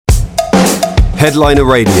Headliner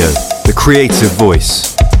Radio, the creative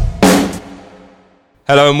voice.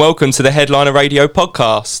 Hello and welcome to the Headliner Radio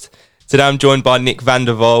podcast. Today I'm joined by Nick van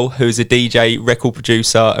der Wal, who's a DJ, record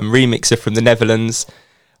producer and remixer from the Netherlands,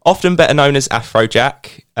 often better known as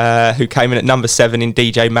Afrojack, who came in at number 7 in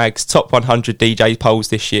DJ Mag's Top 100 DJ polls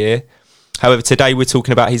this year. However, today we're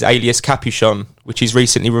talking about his alias Capuchon, which he's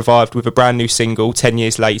recently revived with a brand new single, 10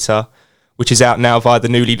 years later, which is out now via the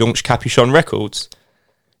newly launched Capuchon Records.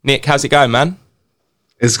 Nick, how's it going, man?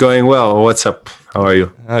 It's going well. What's up? How are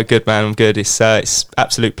you? Good, man. I'm good. It's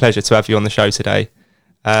absolute pleasure to have you on the show today.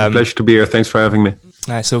 Pleasure to be here. Thanks for having me.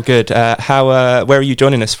 It's all good. Where are you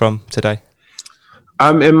joining us from today?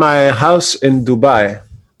 I'm in my house in Dubai.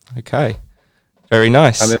 Okay. Very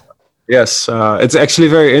nice. Yes. It's actually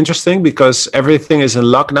very interesting because everything is in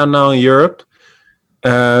lockdown now in Europe.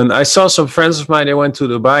 And I saw some friends of mine, they went to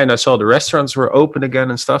Dubai and I saw the restaurants were open again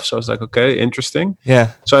and stuff. So I was like, okay, interesting.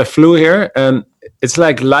 Yeah. So I flew here and it's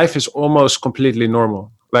like life is almost completely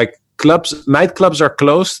normal. Like nightclubs are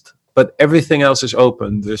closed, but everything else is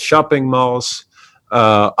open. The shopping malls,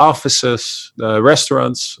 offices,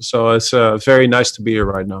 restaurants. So it's very nice to be here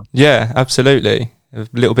right now. Yeah, absolutely. A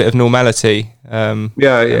little bit of normality.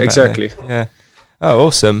 Yeah, exactly. Yeah. Oh,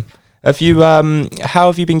 awesome. Have you? How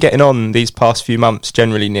have you been getting on these past few months?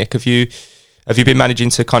 Generally, Nick, have you been managing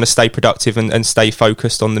to kind of stay productive and stay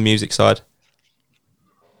focused on the music side?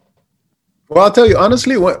 Well, I'll tell you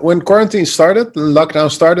honestly, when quarantine started, lockdown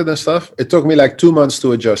started and stuff, it took me like 2 months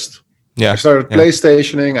to adjust. Yeah, I started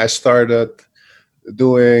PlayStationing. I started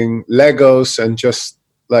doing Legos and just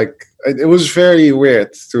like it was very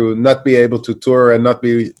weird to not be able to tour and not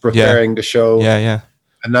be preparing the show. Yeah.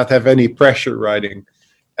 And not have any pressure riding.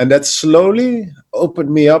 And that slowly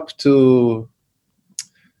opened me up to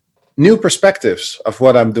new perspectives of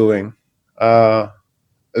what I'm doing.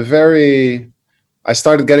 I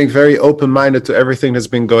started getting very open-minded to everything that's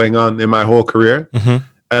been going on in my whole career. Mm-hmm.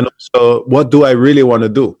 And also, what do I really want to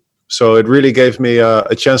do? So it really gave me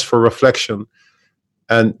a chance for reflection.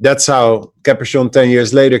 And that's how Capuchon 10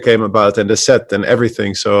 years later came about and the set and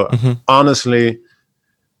everything. So honestly,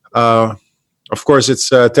 of course,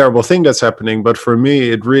 it's a terrible thing that's happening. But for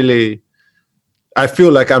me, I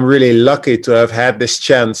feel like I'm really lucky to have had this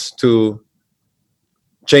chance to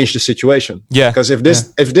change the situation. Yeah. Because if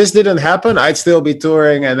this didn't happen, I'd still be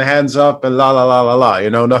touring and hands up and la la la la la. You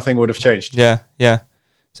know, nothing would have changed. Yeah.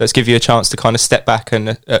 So it's give you a chance to kind of step back and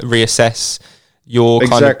reassess your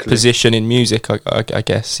kind of position in music, I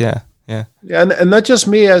guess. Yeah. And not just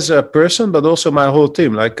me as a person, but also my whole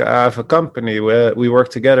team. Like I have a company where we work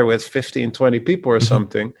together with 15, 20 people or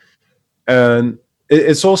something. And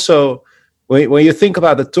it's also, when you think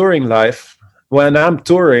about the touring life, when I'm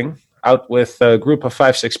touring out with a group of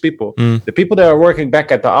 5, 6 people, the people that are working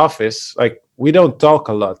back at the office, like we don't talk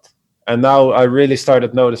a lot. And now I really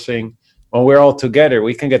started noticing when we're all together,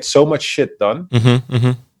 we can get so much shit done.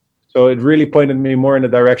 So it really pointed me more in the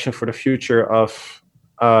direction for the future of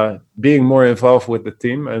being more involved with the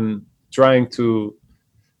team and trying to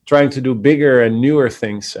do bigger and newer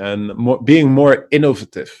things and being more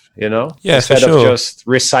innovative, you know, instead of just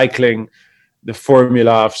recycling the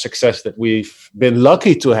formula of success that we've been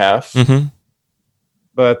lucky to have,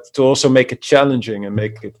 but to also make it challenging and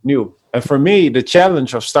make it new. And for me, the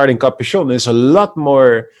challenge of starting Capuchon is a lot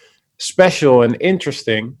more special and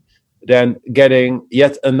interesting than getting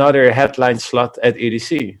yet another headline slot at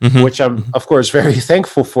EDC, which I'm, of course, very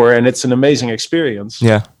thankful for, and it's an amazing experience.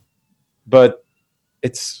 Yeah. But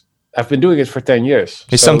I've been doing it for 10 years.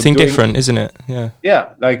 It's something different, isn't it? Yeah.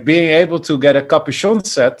 Yeah, like being able to get a Capuchon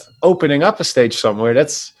set, opening up a stage somewhere,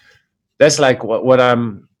 that's like what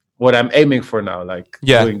I'm aiming for now, like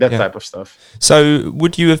doing that type of stuff. So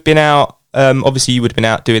would you have been out, obviously you would have been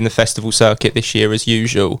out doing the festival circuit this year as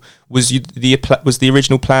usual. Was the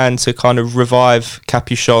original plan to kind of revive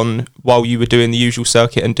Capuchon while you were doing the usual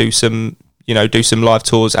circuit and do some live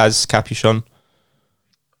tours as Capuchon?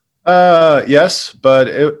 Yes, but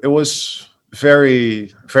it was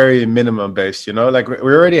very, very minimum based, you know, like we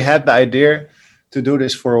already had the idea to do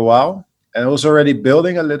this for a while and it was already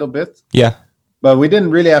building a little bit. Yeah. But we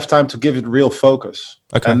didn't really have time to give it real focus.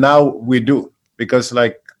 Okay. And now we do, because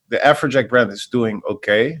like the Afrojack brand is doing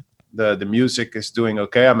okay. The music is doing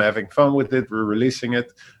okay. I'm having fun with it. We're releasing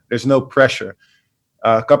it. There's no pressure.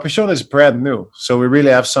 Capuchon is brand new. So we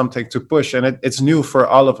really have something to push. And it's new for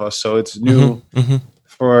all of us. So it's new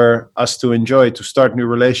for us to enjoy, to start new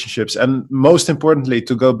relationships. And most importantly,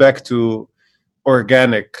 to go back to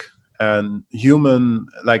organic and human,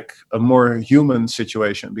 like a more human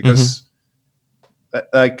situation. Because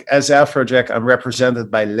like as Afrojack, I'm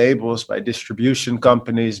represented by labels, by distribution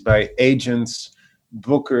companies, by agents,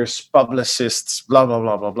 bookers, publicists, blah blah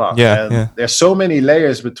blah blah blah. Yeah, and there's so many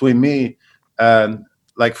layers between me and,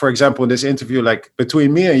 like, for example, in this interview, like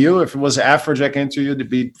between me and you, if it was an Afrojack interview, there'd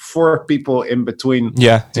be 4 people in between.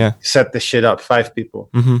 Set the shit up, 5 people.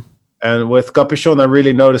 Mm-hmm. And with Capuchon, I'm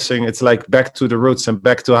really noticing it's like back to the roots and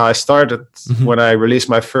back to how I started when I released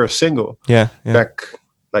my first single. Back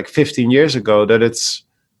like 15 years ago, that it's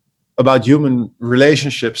about human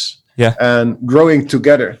relationships and growing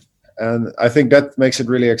together. And I think that makes it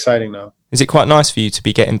really exciting now. Is it quite nice for you to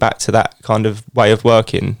be getting back to that kind of way of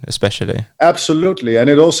working, especially? Absolutely. And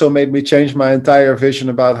it also made me change my entire vision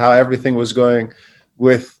about how everything was going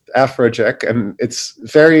with Afrojack. And it's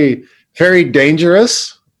very, very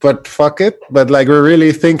dangerous, but fuck it. But like, we're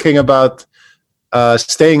really thinking about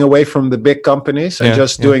staying away from the big companies and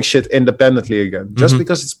just doing shit independently again, just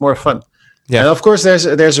because it's more fun. And of course,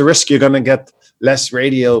 there's a risk you're going to get less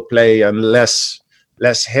radio play and less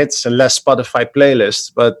hits and less Spotify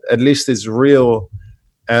playlists, but at least it's real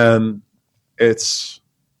and it's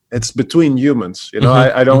between humans. You know,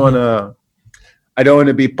 I don't want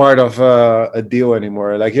to be part of a deal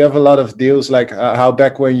anymore. Like, you have a lot of deals, like how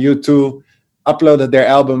back when U2 uploaded their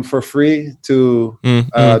album for free to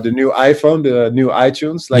the new iPhone, the new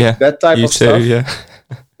iTunes, like that type of stuff.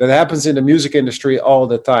 That happens in the music industry all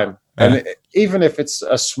the time. And even if it's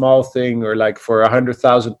a small thing, or like for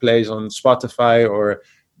 100,000 plays on Spotify, or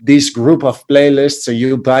these group of playlists, and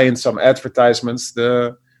you buy in some advertisements,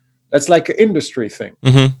 that's like an industry thing.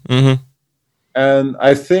 And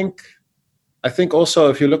I think also,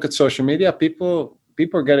 if you look at social media, people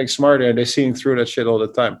are getting smarter and they're seeing through that shit all the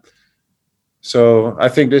time. So I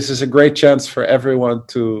think this is a great chance for everyone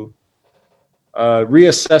to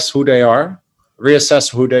reassess who they are,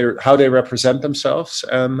 reassess how they represent themselves,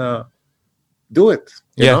 and do it.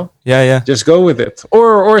 You know? Just go with it,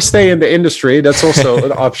 or stay in the industry. That's also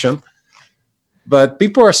an option. But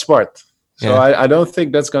people are smart, so I don't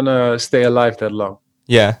think that's gonna stay alive that long.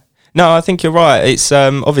 No, I think you're right. It's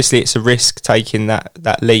obviously it's a risk taking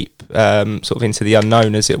that leap sort of into the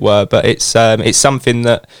unknown, as it were. But it's something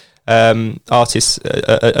that artists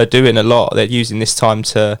are doing a lot. They're using this time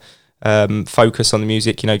to focus on the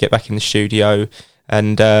music, you know, get back in the studio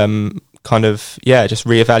and kind of just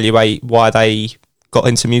reevaluate why they got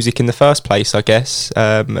into music in the first place, I guess.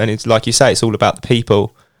 And it's like you say, it's all about the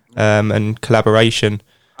people and collaboration.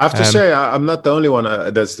 I have to say, I'm not the only one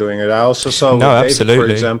that's doing it. I also saw David, for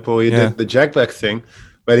example, he did the Jack Black thing,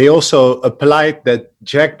 but he also applied that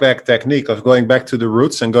Jack Black technique of going back to the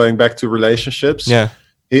roots and going back to relationships.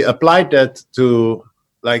 He applied that to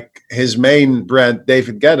like his main brand,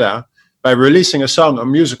 David Guetta, by releasing a song on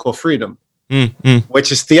Musical Freedom,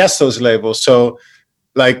 which is Tiesto's label. So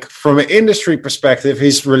like, from an industry perspective,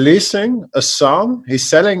 he's releasing a song, he's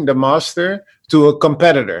selling the master to a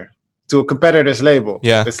competitor's label.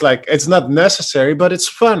 It's like, it's not necessary, but it's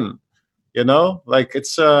fun, you know, like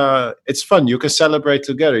it's fun. You can celebrate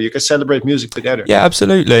together, you can celebrate music together.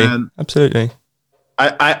 Absolutely.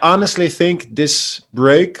 I honestly think this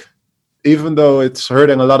break, even though it's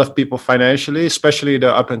hurting a lot of people financially, especially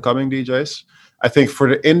the up and coming DJs, I think for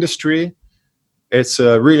the industry, it's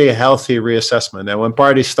a really healthy reassessment. And when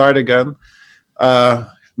parties start again,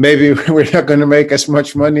 maybe we're not going to make as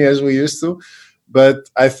much money as we used to, but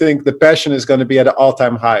I think the passion is going to be at an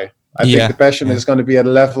all-time high. I think the passion is going to be at a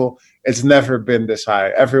level it's never been this high.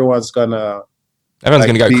 Everyone's going to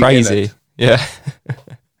go crazy.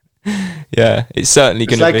 It's certainly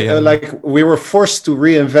going to be. Like, we were forced to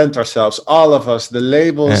reinvent ourselves, all of us, the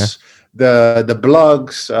labels, the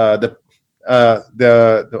blogs,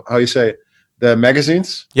 the how you say, the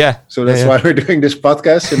magazines. So that's why we're doing this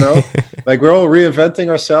podcast, you know. Like, we're all reinventing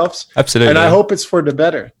ourselves. Absolutely. And I hope it's for the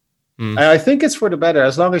better. I think it's for the better.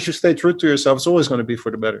 As long as you stay true to yourself, it's always going to be for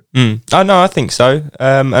the better. I know, I think so.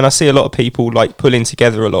 And I see a lot of people like pulling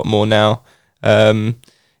together a lot more now. You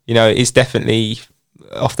know, it's definitely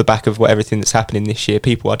off the back of everything that's happening this year.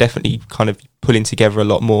 People are definitely kind of pulling together a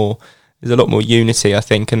lot more. There's a lot more unity, I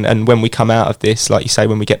think. And when we come out of this, like you say,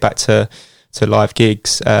 when we get back to live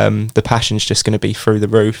gigs, the passion's just going to be through the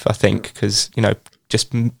roof, I think, because, you know,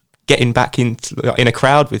 just getting back in a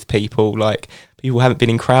crowd with people, like, people haven't been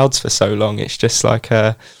in crowds for so long. It's just like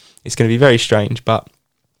it's going to be very strange, but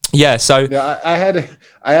so I had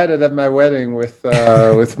it at my wedding with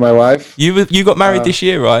my wife. You got married this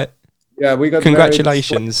year, right? Yeah, we got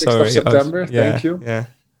congratulations. Married 6th of September. Thank you.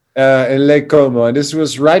 In Lake Como, and this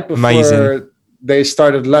was right before they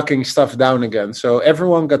started locking stuff down again. So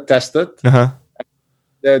everyone got tested.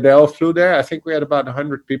 They all flew there. I think we had about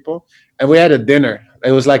 100 people, and we had a dinner.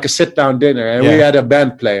 It was like a sit-down dinner, and we had a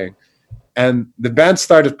band playing. And the band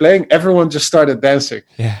started playing. Everyone just started dancing.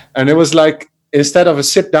 And it was like instead of a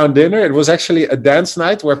sit-down dinner, it was actually a dance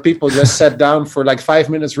night where people just sat down for like 5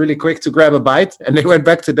 minutes really quick to grab a bite, and they went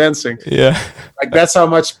back to dancing. Yeah. Like, that's how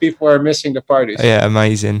much people are missing the parties. Yeah,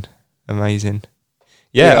 amazing.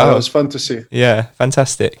 Yeah, it was fun to see. Yeah,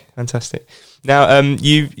 fantastic. Now,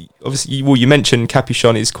 you mentioned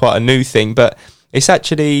Capuchon is quite a new thing, but it's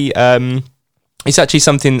actually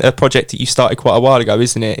something, a project that you started quite a while ago,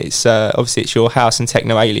 isn't it? It's obviously it's your house and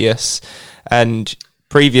techno alias, and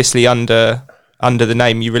previously under the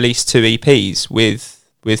name you released 2 EPs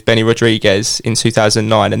with Benny Rodriguez in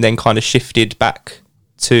 2009, and then kind of shifted back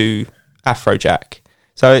to Afrojack.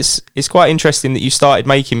 So it's quite interesting that you started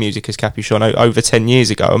making music as Capuchon over 10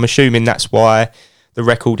 years ago. I'm assuming that's why the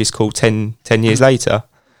record is called 10 years later.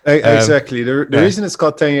 Exactly. The reason it's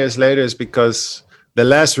called 10 years later is because the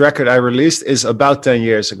last record I released is about 10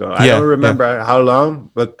 years ago. I don't remember how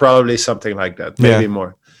long, but probably something like that, maybe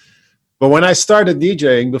more. But when I started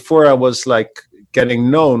DJing, before I was like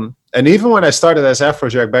getting known, and even when I started as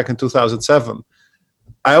Afrojack back in 2007,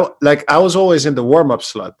 I was always in the warm-up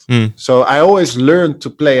slot. So I always learned to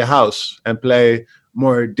play house and play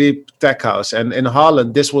more deep tech house. And in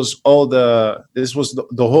Holland, this was the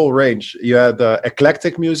whole range. You had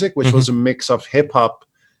eclectic music, which was a mix of hip-hop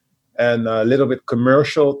and a little bit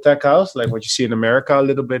commercial tech house, like what you see in America a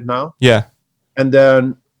little bit now. Yeah. And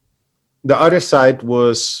then the other side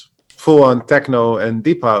was full-on techno and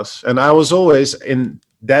deep house. And I was always in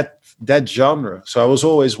that genre. So I was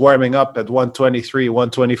always warming up at 123,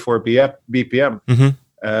 124 BPM.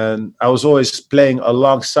 And I was always playing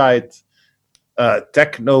alongside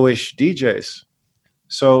techno-ish DJs.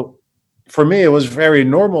 So for me, it was very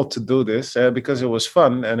normal to do this because it was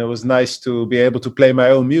fun and it was nice to be able to play my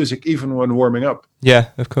own music even when warming up. Yeah,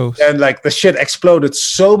 of course. And like the shit exploded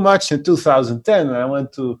so much in 2010. I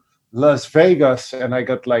went to Las Vegas and I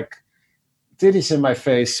got like titties in my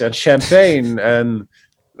face and champagne and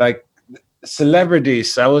like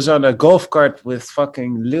celebrities. I was on a golf cart with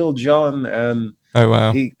fucking Lil Jon, and oh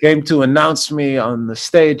wow, he came to announce me on the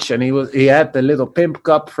stage, and he had the little pimp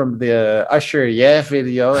cup from the Usher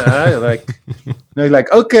video, and I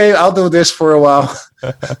like okay, I'll do this for a while.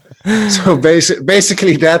 So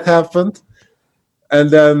basically that happened, and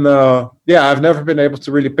then I've never been able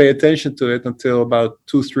to really pay attention to it until about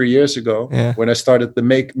 2-3 years ago, when I started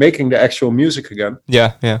making the actual music again.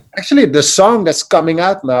 Yeah. Actually, the song that's coming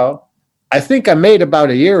out now, I think I made about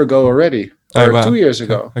a year ago already, or 2 years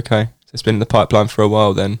ago. Okay, so it's been in the pipeline for a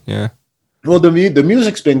while then, yeah. Well, the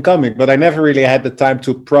music's been coming, but I never really had the time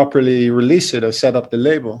to properly release it or set up the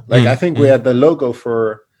label. Like, I think we had the logo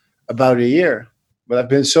for about a year, but I've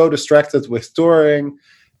been so distracted with touring.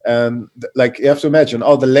 And like, you have to imagine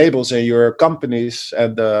all the labels and your companies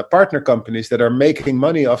and the partner companies that are making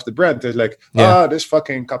money off the brand. They're like, this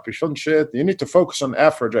fucking Capuchon shit. You need to focus on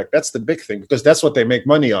Afrojack. That's the big thing because that's what they make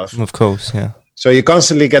money off. Of course, yeah. So you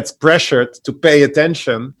constantly get pressured to pay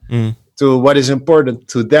attention to what is important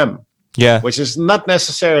to them. Yeah. Which is not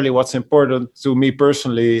necessarily what's important to me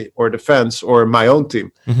personally or the fans or my own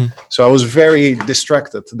team. So I was very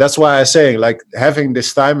distracted. That's why I'm saying, like, having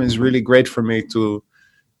this time is really great for me to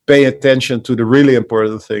pay attention to the really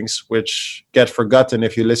important things, which get forgotten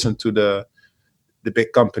if you listen to the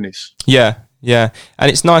big companies. Yeah,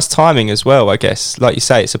 and it's nice timing as well, I guess. Like you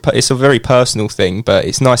say, it's a very personal thing, but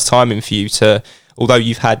it's nice timing for you to, although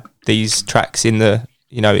you've had these tracks in the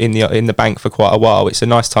bank for quite a while, it's a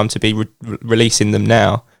nice time to be releasing them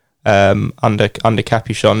now under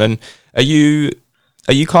Capuchon. And are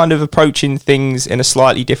you kind of approaching things in a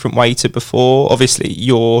slightly different way to before? Obviously,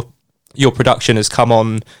 your production has come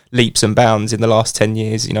on leaps and bounds in the last 10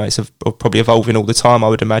 years. You know, it's probably evolving all the time, I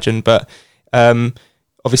would imagine. But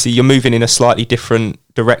obviously, you're moving in a slightly different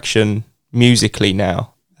direction musically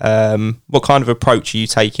now. What kind of approach are you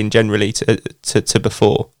taking generally to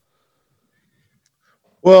before?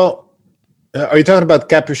 Well, are you talking about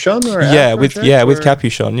Capuchon or with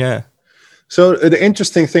Capuchon, yeah. So the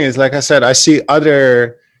interesting thing is, like I said, I see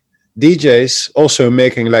other DJs also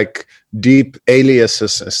making like deep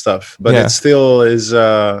aliases and stuff, but it still is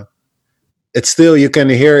you can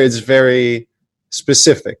hear it's very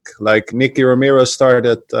specific. Like Nicky Romero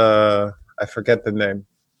started I forget the name,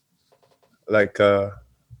 like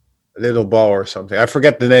Little Ball or something. I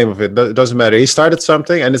forget the name of it, but it doesn't matter. He started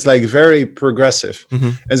something and it's like very progressive.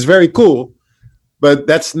 It's very cool, but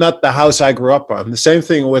that's not the house I grew up on. The same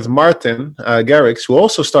thing with Martin Garrix, who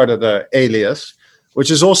also started an alias, which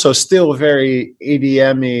is also still very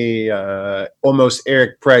EDM-y, almost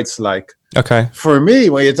Eric Prydz-like. Okay. For me,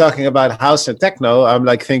 when you're talking about house and techno, I'm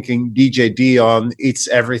like thinking DJ Dion, Eats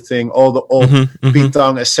Everything, all the old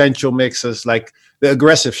Beatong essential mixes, like the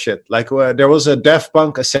aggressive shit. Like there was a Daft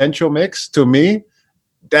Punk Essential mix. To me,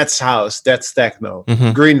 that's house, that's techno.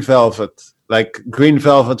 Green Velvet, like Green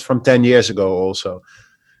Velvet from 10 years ago also.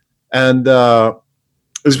 And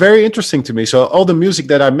it's very interesting to me. So all the music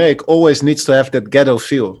that I make always needs to have that ghetto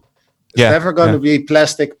feel. It's never going to be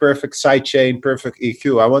plastic, perfect sidechain, perfect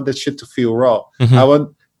EQ. I want that shit to feel raw.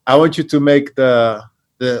 I want you to make the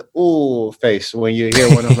ooh face when you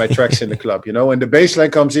hear one of my tracks in the club. You know, when the bass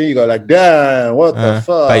line comes in, you go like, damn, what the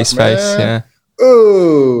fuck, bass man? Face, yeah.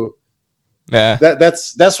 Ooh. Yeah.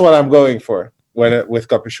 That's what I'm going for with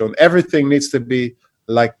Capuchon. Everything needs to be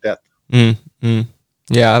like that.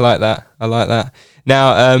 Yeah, I like that.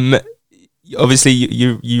 Now, obviously,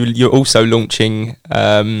 you're also launching.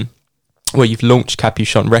 You've launched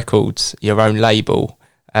Capuchon Records, your own label,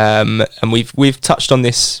 and we've touched on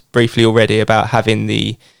this briefly already about having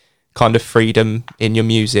the kind of freedom in your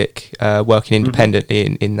music, working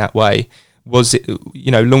independently in that way. Was it,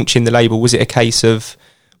 launching the label? Was it a case of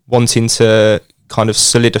wanting to kind of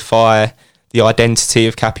solidify the identity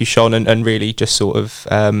of Capuchon and really just sort of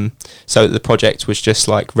so that the project was just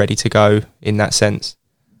like ready to go in that sense?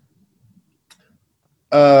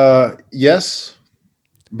 Yes,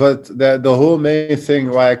 but the whole main thing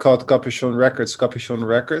why I called Capuchon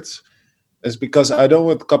Records is because I don't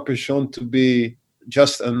want Capuchon to be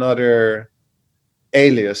just another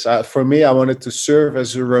alias. For me, I wanted to serve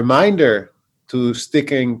as a reminder to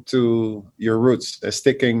sticking to your roots,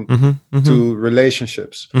 sticking to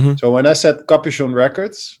relationships. So when I said Capuchon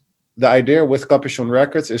Records, the idea with Capuchon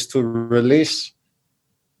Records is to release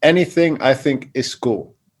anything I think is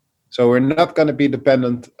cool. So we're not going to be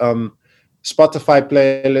dependent on Spotify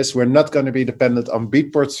playlists. We're not going to be dependent on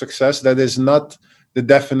Beatport success. That is not the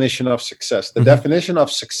definition of success. The definition of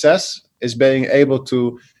success is being able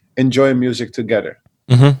to enjoy music together.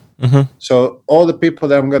 So all the people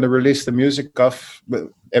that I'm going to release the music of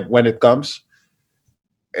when it comes,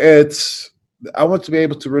 I want to be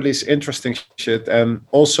able to release interesting shit and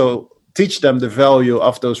also teach them the value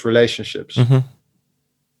of those relationships.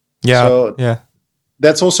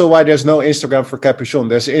 That's also why there's no Instagram for Capuchon.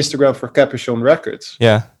 There's Instagram for Capuchon Records.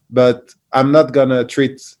 Yeah. But I'm not going to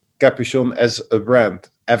treat Capuchon as a brand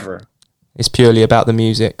ever. It's purely about the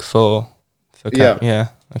music for Okay.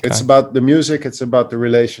 It's about the music. It's about the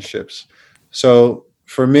relationships. So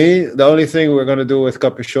for me, the only thing we're going to do with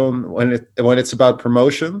Capuchon when it's about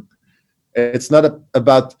promotion, it's not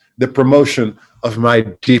about the promotion of my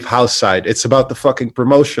deep house side. It's about the fucking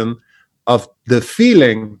promotion of the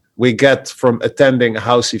feeling we get from attending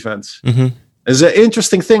house events. It's an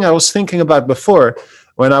interesting thing I was thinking about before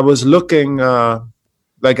when I was looking, I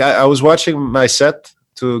was watching my set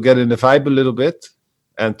to get in the vibe a little bit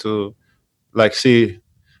and to see,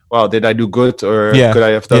 wow, did I do good or could I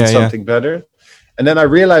have done something better? And then I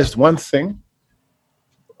realized one thing.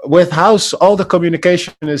 With house, all the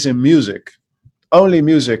communication is in music. Only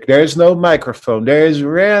music. There is no microphone. There is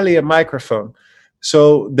rarely a microphone.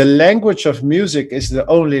 So the language of music is the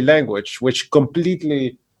only language, which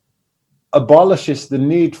completely abolishes the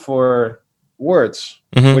need for words,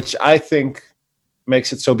 which I think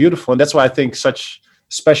makes it so beautiful. And that's why I think such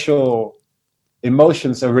special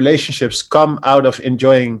emotions and relationships come out of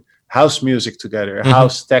enjoying house music together,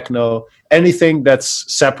 house, techno, anything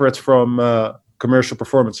that's separate from commercial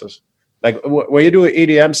performances. Like when you do an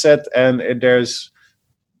EDM set and there's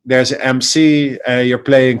an MC and you're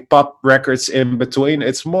playing pop records in between,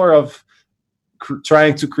 it's more of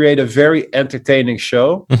trying to create a very entertaining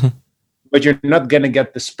show, but you're not going to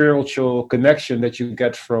get the spiritual connection that you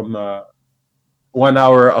get from 1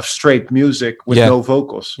 hour of straight music with no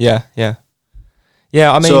vocals.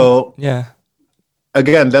 I mean,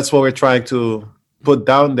 again, that's what we're trying to put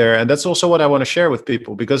down there. And that's also what I want to share with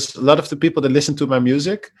people, because a lot of the people that listen to my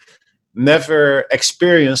music never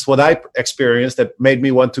experienced what I experienced that made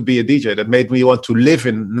me want to be a DJ, that made me want to live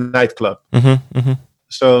in a nightclub.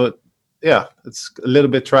 So, it's a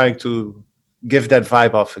little bit trying to give that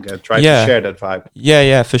vibe off again, trying to share that vibe.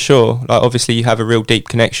 Yeah, for sure. Like, obviously, you have a real deep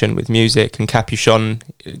connection with music, and Capuchon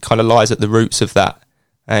kind of lies at the roots of that.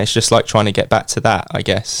 And it's just like trying to get back to that, I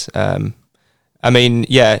guess. I mean,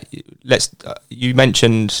 you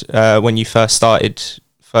mentioned when you first started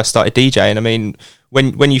DJing. I mean,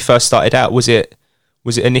 when you first started out, was it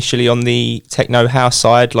initially on the techno house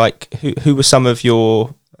side? Like, who were some of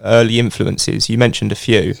your early influences? You mentioned a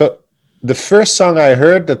few. So the first song I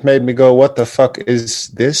heard that made me go, "What the fuck is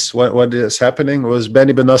this? What is happening?" was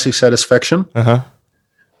Benny Benassi "Satisfaction,"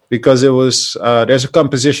 because it was there's a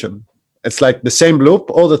composition. It's like the same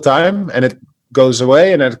loop all the time, and it goes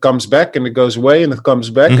away, and then it comes back, and it goes away, and it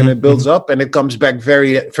comes back, and it builds up, and it comes back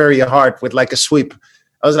very, very hard with like a sweep.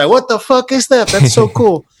 I was like, what the fuck is that? That's so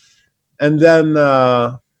cool. And then,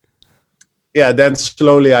 then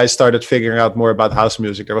slowly I started figuring out more about house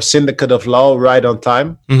music. There was Syndicate of Law, Right on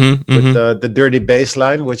Time, with the dirty bass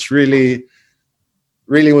line, which really,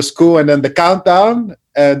 really was cool. And then the countdown,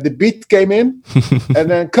 and the beat came in,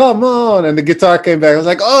 and then come on, and the guitar came back. I was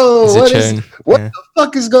like, oh, what the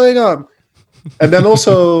fuck is going on? And then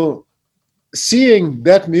also seeing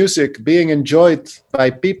that music being enjoyed by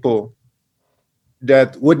people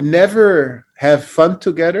that would never have fun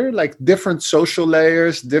together, like different social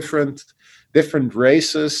layers, different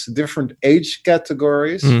races, different age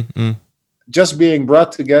categories, just being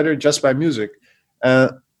brought together just by music.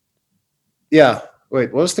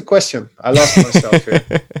 Wait, what was the question? I lost myself here.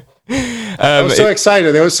 I was so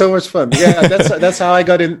excited. It was so much fun. Yeah, that's how I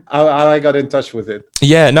got in. How I got in touch with it.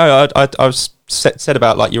 Yeah, no, I was said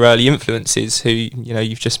about like your early influences, who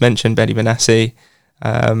you've just mentioned, Benny Benassi,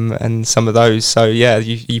 and some of those. So yeah,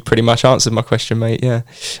 you pretty much answered my question, mate. Yeah,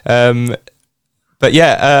 but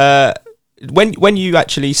yeah, when you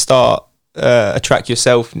actually start a track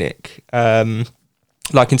yourself, Nick.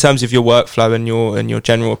 Like in terms of your workflow and your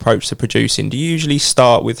general approach to producing, do you usually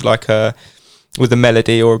start with a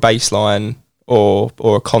melody or a bass line or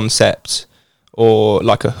a concept or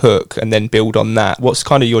like a hook and then build on that? What's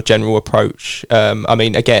kind of your general approach? I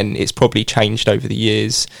mean, again, it's probably changed over the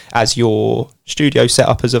years as your studio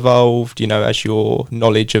setup has evolved, as your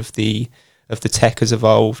knowledge of the tech has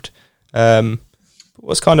evolved.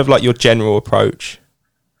 What's kind of like your general approach?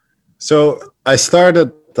 So I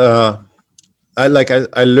started...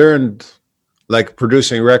 I learned like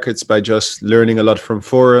producing records by just learning a lot from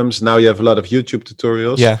forums. Now you have a lot of YouTube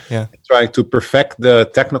tutorials. Yeah. Trying to perfect the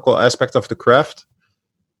technical aspect of the craft.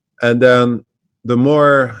 And then the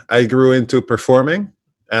more I grew into performing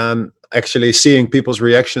and actually seeing people's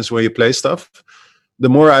reactions when you play stuff, the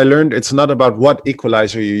more I learned it's not about what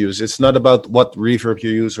equalizer you use. It's not about what reverb you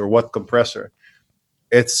use or what compressor.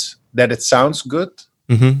 It's that it sounds good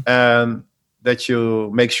and that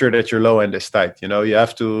you make sure that your low end is tight. You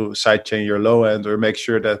have to sidechain your low end or make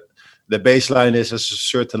sure that the bass line is at a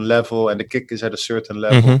certain level and the kick is at a certain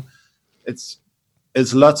level. It's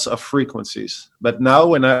lots of frequencies. But now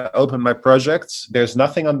when I open my projects, there's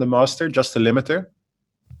nothing on the master, just a limiter.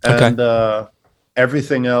 And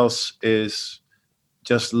everything else is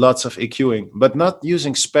just lots of EQing, but not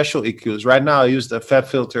using special EQs. Right now I use the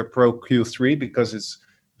FabFilter Pro Q3 because it's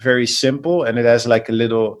very simple and it has like a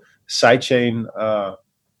little sidechain,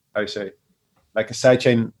 like a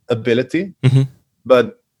sidechain ability.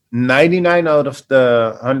 But 99 out of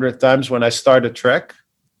the 100 times when I start a track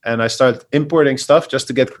and I start importing stuff just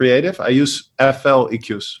to get creative, I use FL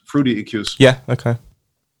EQs, fruity EQs. Yeah, okay.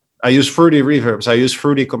 I use fruity reverbs. I use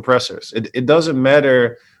fruity compressors. It doesn't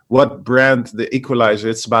matter what brand the equalizer,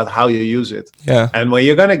 it's about how you use it. Yeah. And when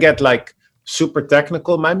you're going to get like super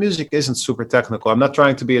technical, my music isn't super technical. I'm not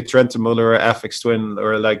trying to be a Trentemøller or FX Twin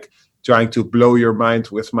or like trying to blow your mind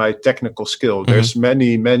with my technical skill. There's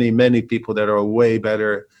many, many, many people that are way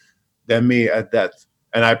better than me at that.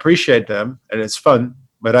 And I appreciate them and it's fun,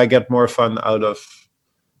 but I get more fun out of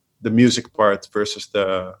the music part versus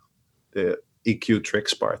the EQ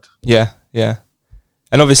tricks part. Yeah.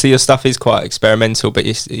 And obviously your stuff is quite experimental, but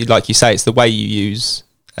like you say, it's the way you use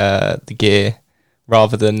the gear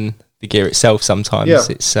rather than the gear itself sometimes. Yeah.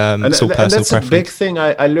 It's all personal preference. That's a big thing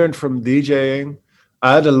I learned from DJing.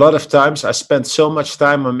 I had a lot of times, I spent so much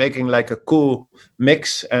time on making like a cool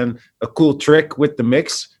mix and a cool trick with the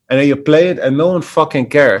mix. And then you play it and no one fucking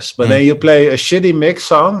cares. But then you play a shitty mix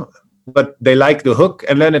song, but they like the hook.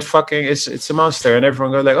 And then it's a monster. And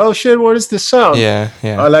everyone goes like, oh shit, what is this sound? Yeah.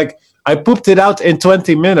 Or like, I pooped it out in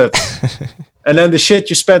 20 minutes. And then the shit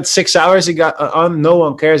you spent 6 hours you got on, no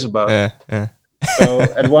one cares about. Yeah. So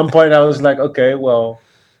at one point I was like, okay, well,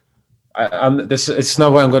 it's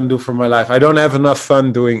not what I'm going to do for my life. I don't have enough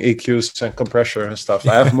fun doing EQs and compressor and stuff.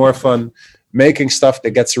 I have more fun making stuff that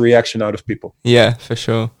gets a reaction out of people. Yeah, for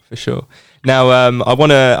sure. Now,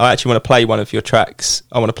 I actually want to play one of your tracks.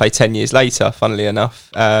 I want to play 10 Years Later, funnily enough,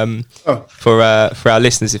 for our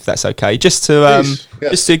listeners, if that's okay. Just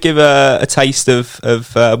to give a taste of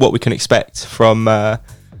what we can expect from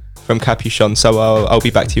Capuchon. So I'll be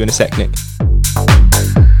back to you in a sec, Nick.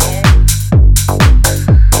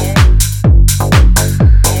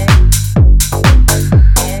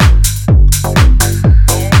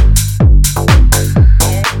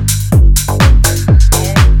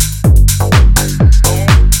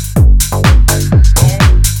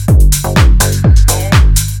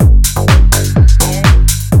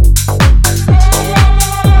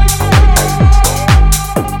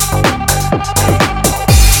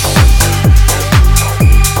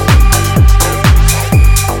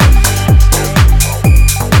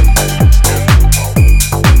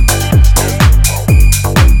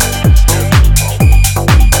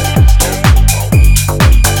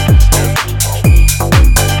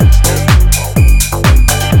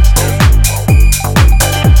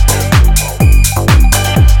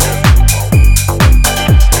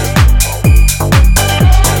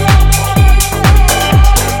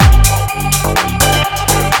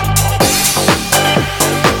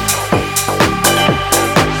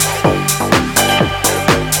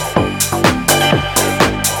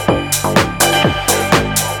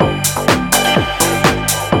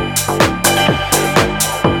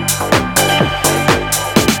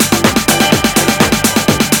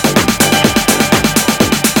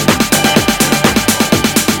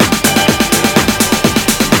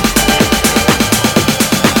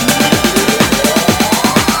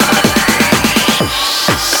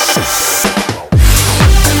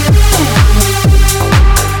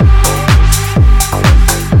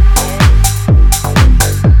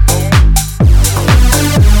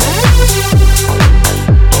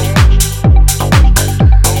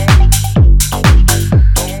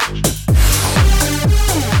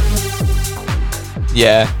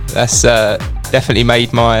 Yeah, that's definitely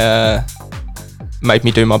made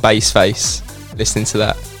me do my bass face listening to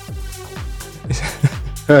that.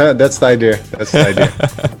 That's the idea.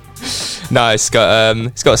 No, it's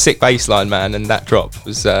got a sick bass line, man, and that drop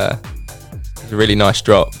was a really nice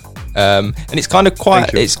drop. And it's kind of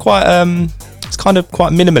quite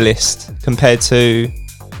minimalist compared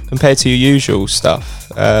to your usual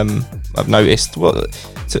stuff. I've noticed.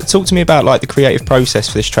 Talk to me about like the creative process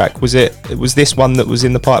for this track. Was this one that was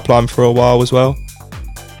in the pipeline for a while as well?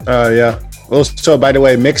 Yeah. Also, by the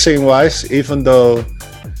way, mixing wise, even though,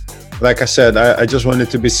 like I said, I just wanted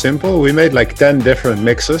to be simple, we made like 10 different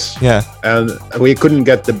mixes. Yeah. And we couldn't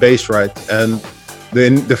get the bass right. And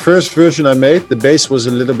the first version I made, the bass was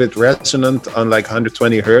a little bit resonant on like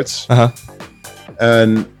 120 hertz.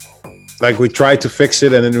 And like we tried to fix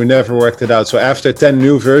it and then we never worked it out. So after 10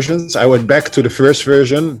 new versions, I went back to the first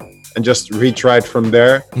version and just retried from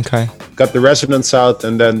there. Okay. Got the resonance out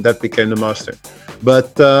and then that became the master.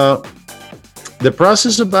 But the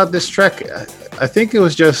process about this track, I think it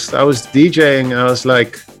was just, I was DJing and I was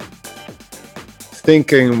like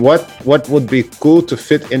thinking what would be cool to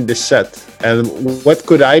fit in this set and what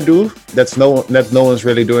could I do that no one's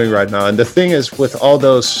really doing right now. And the thing is, with all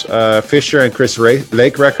those Fisher and Chris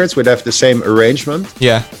Lake records would have the same arrangement.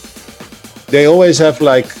 Yeah, they always have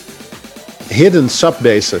like hidden sub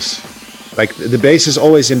basses, like the bass is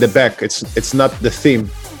always in the back, it's not the theme.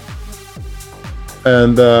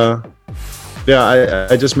 And yeah,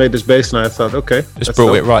 I just made this bass and I thought, okay, just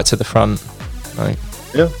brought it right to the front. Like,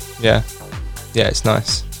 yeah, it's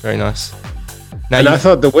nice, very nice. Now and I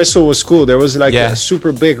thought the whistle was cool. There was like a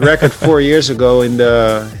super big record 4 years ago in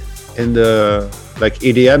the like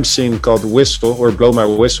EDM scene called Whistle or Blow My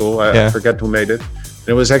Whistle. I forget who made it. And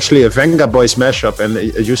it was actually a Venga Boys mashup, and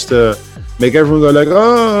it used to make everyone go like,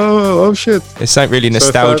 oh shit. There's something really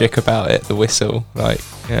nostalgic about it. The whistle, like,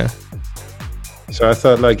 yeah. So I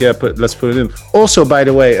thought, like, let's put it in. Also, by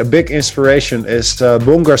the way, a big inspiration is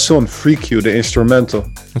Bon Garçon Freak You, the instrumental.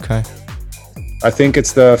 Okay. I think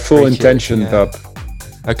it's the Full Intention dub.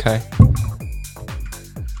 Okay.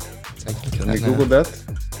 Can you Google that?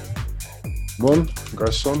 Bon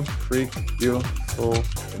Garçon Freak You Full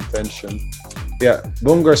Intention. Yeah,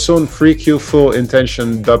 Bon Garçon Freak You Full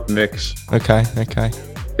Intention dub mix. Okay.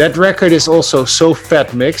 That record is also so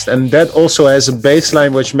fat mixed, and that also has a bass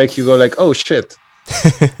line which makes you go like, oh shit.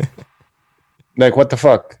 Like, what the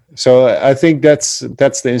fuck? So I think that's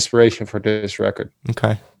the inspiration for this record.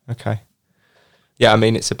 Okay. Yeah, I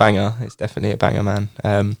mean, it's a banger. It's definitely a banger, man.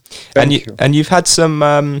 And you've had some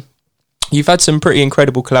pretty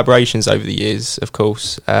incredible collaborations over the years, of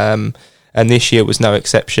course. And this year was no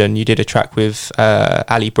exception. You did a track with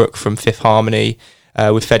Ali Brooke from Fifth Harmony,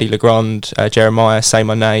 with Fedde Le Grand, Jeremiah, Say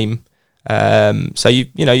My Name. So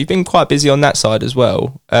you've been quite busy on that side as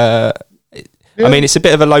well. I mean, it's a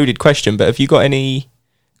bit of a loaded question, but have you got any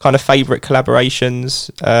kind of favourite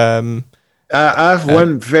collaborations? I have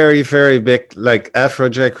one very, very big like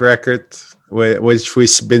Afrojack record, which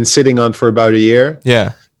we've been sitting on for about a year.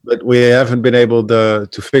 Yeah, but we haven't been able to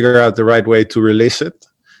figure out the right way to release it.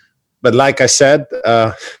 But like I said,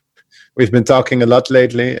 we've been talking a lot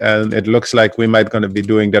lately, and it looks like we might going to be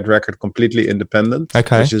doing that record completely independent,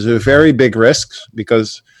 which is a very big risk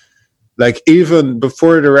because, like, even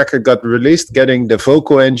before the record got released, getting the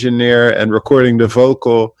vocal engineer and recording the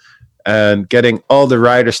vocal and getting all the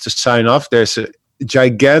writers to sign off, there's a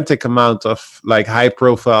gigantic amount of like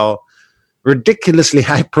ridiculously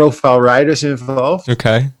high profile writers involved.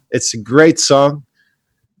 Okay. It's a great song.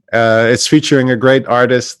 It's featuring a great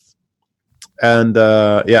artist. And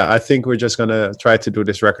I think we're just going to try to do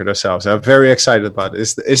this record ourselves. I'm very excited about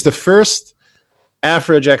it. It's the first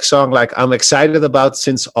Afrojack song like I'm excited about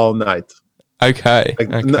since All Night. Okay.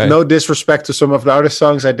 No disrespect to some of the other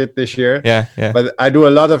songs I did this year. Yeah. But I do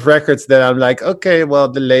a lot of records that I'm like, okay, well,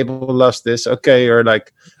 the label loves this. Okay. Or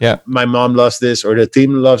like, my mom loves this or the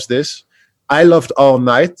team loves this. I loved All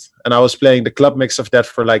Night, and I was playing the club mix of that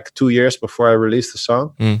for like 2 years before I released the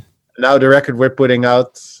song. Now the record we're putting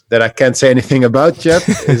out that I can't say anything about yet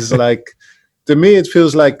is like, to me, it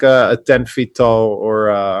feels like a 10 feet tall or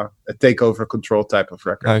a Takeover Control type of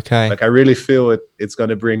record. Okay. Like I really feel it's going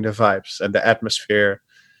to bring the vibes and the atmosphere,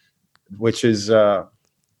 which is the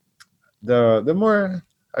more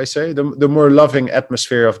I say, the more loving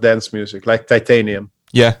atmosphere of dance music, like Titanium.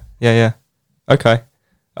 Yeah. Okay.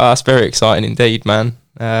 That's very exciting indeed, man.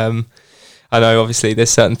 I know obviously there's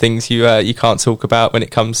certain things you can't talk about when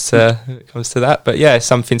it comes to that, but yeah,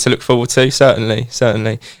 something to look forward to, certainly.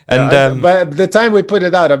 And by the time we put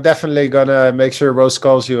it out, I'm definitely gonna make sure Rose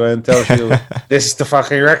calls you and tells you this is the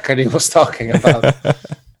fucking record he was talking about.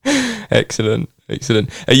 Excellent.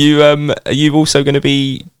 Are you also going to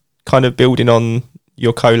be kind of building on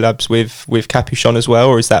your collabs with Capuchon as well,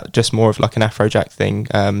 or is that just more of like an Afrojack thing,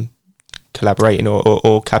 collaborating,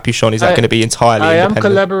 or Capuchon, is that going to be entirely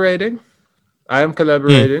independent? I am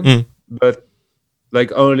collaborating, but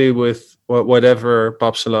like only with whatever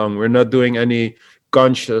pops along. We're not doing any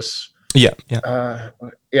conscious.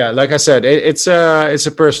 Like I said, it's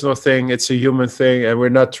a personal thing, it's a human thing, and we're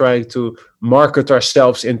not trying to market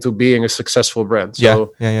ourselves into being a successful brand.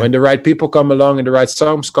 So when the right people come along and the right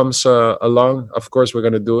songs comes along, of course we're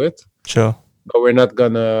gonna do it. Sure. But we're not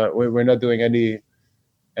doing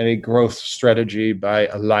any growth strategy by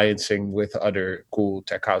alliancing with other cool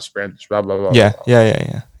tech house brands. Blah blah blah. Yeah.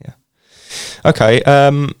 Okay.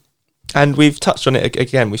 And we've touched on it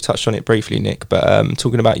again. We've touched on it briefly, Nick. But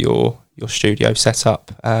talking about your studio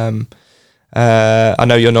setup, I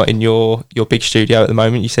know you're not in your big studio at the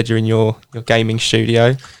moment. You said you're in your gaming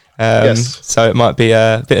studio. Yes. So it might be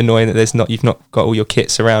a bit annoying that you've not got all your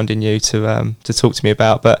kit surrounding you to talk to me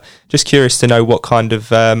about. But just curious to know what kind of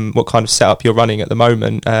setup you're running at the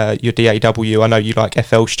moment. Your DAW. I know you like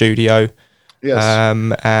FL Studio. Yes.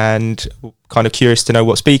 And kind of curious to know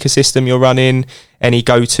what speaker system you're running. Any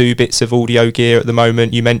go-to bits of audio gear at the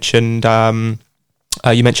moment? You mentioned a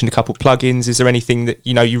couple plugins. Is there anything that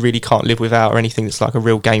you really can't live without, or anything that's like a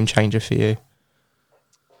real game changer for you?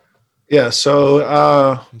 Yeah, so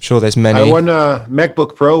I'm sure there's many. I won a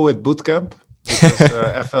MacBook Pro with Bootcamp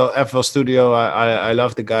because FL Studio. I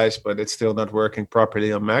love the guys, but it's still not working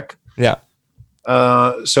properly on Mac. Yeah.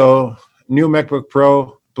 So new MacBook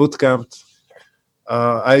Pro, Bootcamp.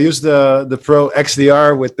 I use the Pro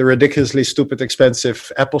XDR with the ridiculously stupid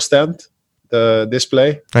expensive Apple stand, the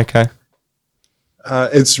display. Okay.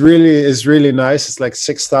 It's really nice. It's like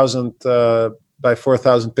 6,000 by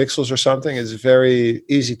 4,000 pixels or something. It's very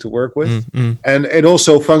easy to work with. And it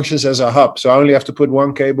also functions as a hub. So I only have to put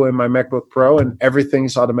one cable in my MacBook Pro and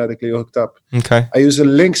everything's automatically hooked up. Okay. I use a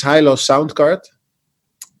Lynx Hilo sound card.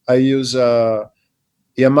 I use a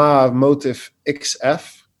Yamaha Motive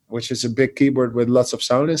XF, which is a big keyboard with lots of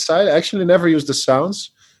sound inside. I actually never use the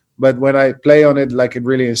sounds, but when I play on it, like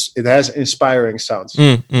it has inspiring sounds.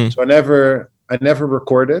 So I never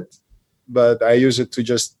record it, but I use it to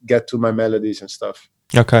just get to my melodies and stuff.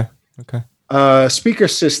 Okay. Speaker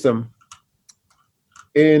system.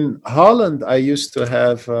 In Holland, I used to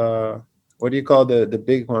have, what do you call the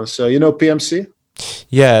big ones? So, PMC?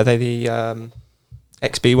 Yeah, they're the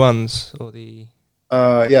XB1s or the...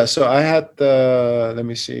 so I had let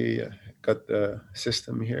me see, got the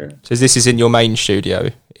system here. So this is in your main studio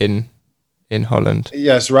in Holland?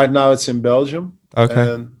 Yes, right now it's in Belgium.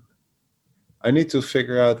 Okay. And I need to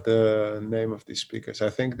figure out the name of these speakers. I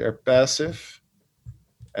think they're passive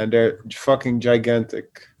and they're fucking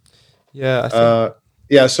gigantic. Yeah, I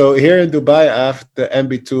think... so here in Dubai I have the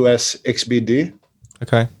MB2S XBD.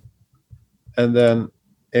 Okay. And then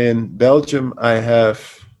in Belgium I have...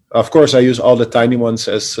 Of course, I use all the tiny ones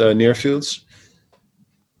as near fields.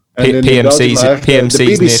 And PMC's near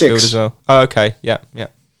field as well. Oh, okay. Yeah.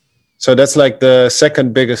 So that's like the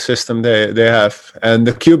second biggest system they have. And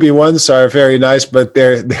the QB1s are very nice, but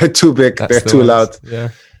they're too big. They're too loud. Yeah.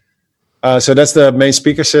 So that's the main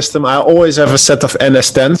speaker system. I always have a set of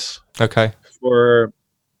NS10s. Okay.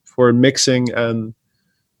 For mixing and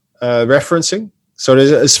referencing. So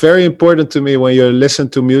it's very important to me when you listen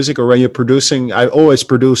to music or when you're producing. I always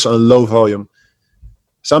produce on low volume.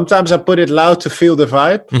 Sometimes I put it loud to feel the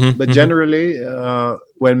vibe, but generally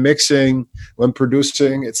when mixing, when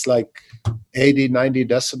producing, it's like 80, 90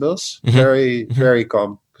 decibels. Very, very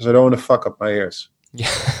calm because I don't want to fuck up my ears.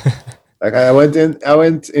 Yeah. Like I went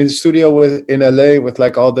in studio in LA with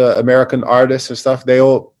like all the American artists and stuff. They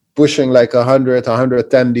all pushing like 100,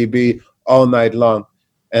 110 dB all night long.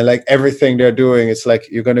 And like everything they're doing, it's like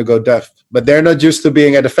you're going to go deaf. But they're not used to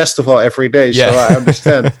being at a festival every day. So I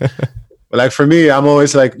understand. But like for me, I'm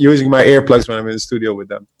always like using my earplugs when I'm in the studio with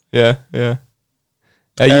them. Yeah.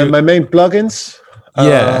 And my main plugins.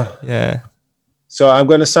 Yeah. So I'm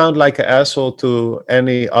going to sound like an asshole to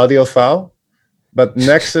any audiophile. But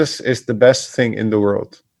Nexus is the best thing in the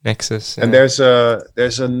world. Nexus. Yeah. And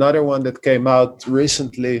there's another one that came out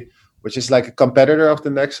recently, which is like a competitor of the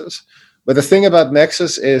Nexus. But the thing about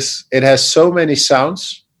Nexus is it has so many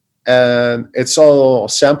sounds and it's all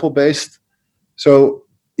sample based. So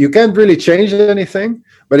you can't really change anything.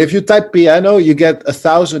 But if you type piano, you get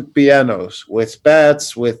 1,000 pianos with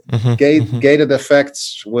pads, with gated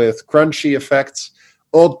effects, with crunchy effects,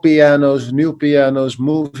 old pianos, new pianos,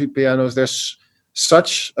 movie pianos. There's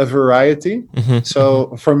such a variety.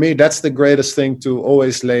 So for me, that's the greatest thing, to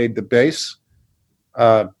always lay the bass.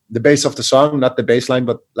 the bass of the song, not the bass line,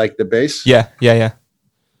 but like the bass. Yeah.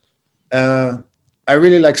 I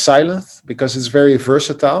really like Sylenth because it's very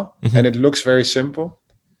versatile and it looks very simple.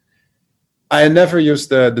 I never use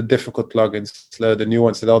the difficult plugins, the new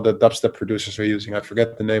ones that all the dubstep producers are using. I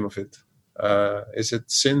forget the name of it. Is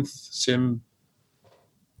it Sim?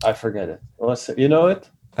 I forget it. What's it? You know it?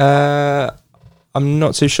 I'm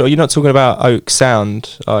not too sure. You're not talking about Oak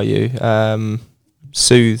Sound, are you?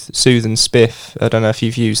 Soothe and Spiff. I don't know if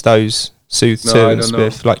you've used those. Soothe 2 and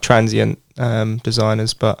Spiff, like transient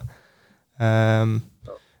designers, but no.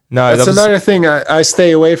 That's another thing I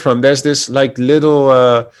stay away from. There's this like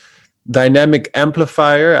little dynamic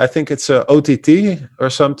amplifier. I think it's a OTT or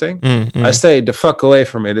something. I stay the fuck away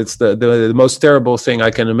from it. It's the most terrible thing I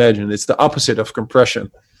can imagine. It's the opposite of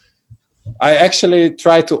compression. I actually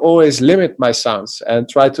try to always limit my sounds and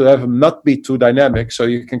try to have them not be too dynamic, so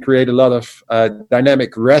you can create a lot of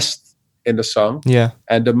dynamic rest in the song. Yeah.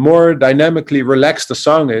 And the more dynamically relaxed the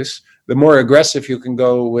song is, the more aggressive you can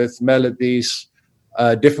go with melodies,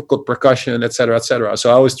 difficult percussion, etc., etc.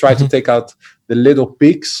 So I always try to take out the little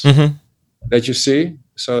peaks that you see.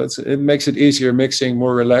 So it makes it easier mixing,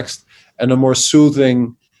 more relaxed, and a more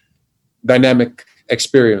soothing dynamic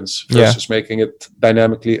experience versus making it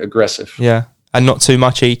dynamically aggressive. Yeah, and not too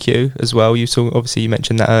much EQ as well. You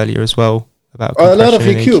mentioned that earlier as well about a lot of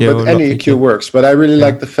EQ, but any EQ works. But I really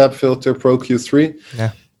like the FabFilter Pro Q3.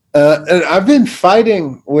 Yeah, and I've been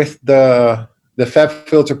fighting with the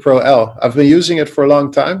FabFilter Pro L. I've been using it for a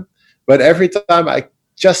long time, but every time I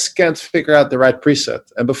just can't figure out the right preset.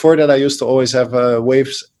 And before that, I used to always have a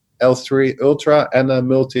Waves L3 Ultra and a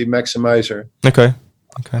multi maximizer. Okay.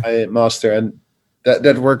 I master, and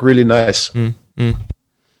that worked really nice. And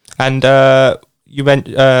you went,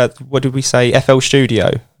 what did we say? FL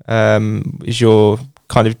Studio is your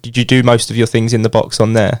kind of, did you do most of your things in the box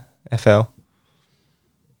on there, FL?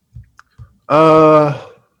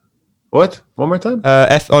 What? One more time?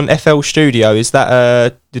 On FL Studio, is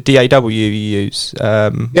that the DAW you use?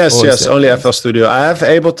 Yes, only FL Studio. I have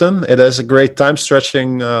Ableton. It has a great time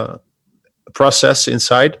stretching process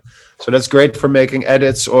inside. So that's great for making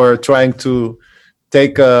edits or trying to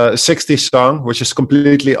take a 60s song, which is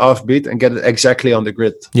completely offbeat, and get it exactly on the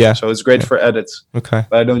grid. Yeah. So it's great for edits. Okay.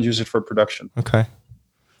 But I don't use it for production. Okay.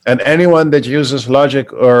 And anyone that uses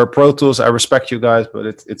Logic or Pro Tools, I respect you guys, but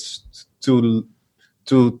it's too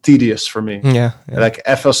tedious for me. Yeah. Like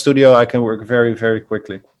FL Studio, I can work very, very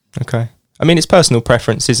quickly. Okay. I mean, it's personal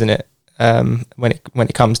preference, isn't it? When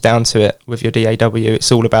it comes down to it with your DAW, it's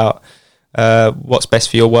all about what's best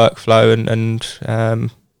for your workflow and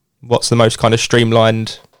what's the most kind of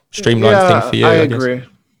streamlined thing for you. I agree.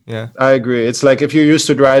 Yeah, I agree. It's like if you're used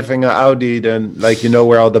to driving an Audi, then like you know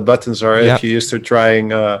where all the buttons are. If you're used to trying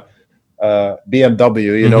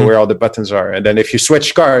BMW, you know where all the buttons are. And then if you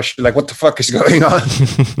switch cars, you're like, what the fuck is going on?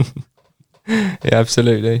 Yeah,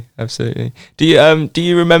 absolutely. Do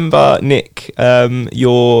you remember, Nick,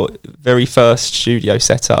 your very first studio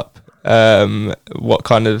setup? What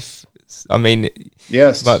kind of? I mean,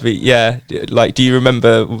 yes, might be. Yeah, like, do you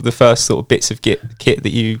remember the first sort of bits of kit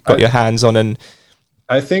that you got your hands on? And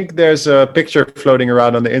I think there's a picture floating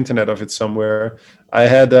around on the internet of it somewhere. I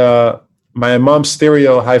had my mom's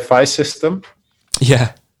stereo hi-fi system.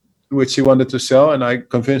 Yeah. Which she wanted to sell, and I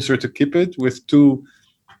convinced her to keep it with two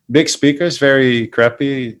big speakers, very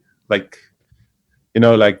crappy, like, you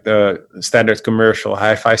know, like the standard commercial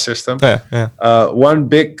hi-fi system. Yeah. One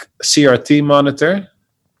big CRT monitor.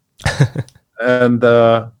 And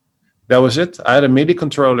that was it. I had a MIDI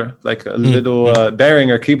controller, like a little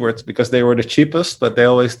Behringer keyboard, because they were the cheapest, but they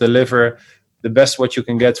always deliver the best what you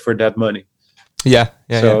can get for that money. Yeah.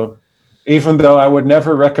 So even though I would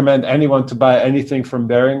never recommend anyone to buy anything from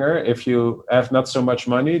Behringer, if you have not so much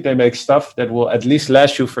money, they make stuff that will at least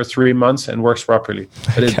last you for 3 months and works properly.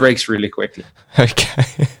 But it breaks really quickly. Okay.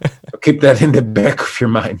 So keep that in the back of your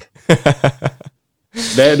mind.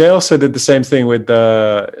 They also did the same thing with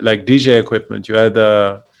like DJ equipment. You have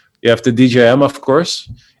the DJM, of course,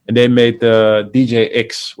 and they made the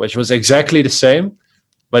DJX, which was exactly the same,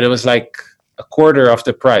 but it was like a quarter of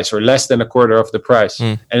the price, or less than a quarter of the price.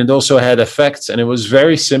 And it also had effects, and it was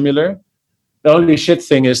very similar. The only shit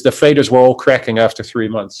thing is the faders were all cracking after 3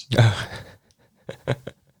 months.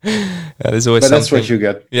 There's always something. That's what you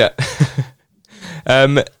get. Yeah.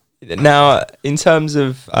 Now, in terms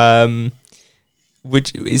of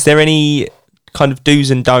is there any kind of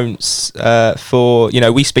do's and don'ts for, you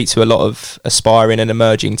know, we speak to a lot of aspiring and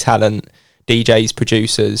emerging talent, DJs,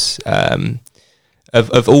 producers,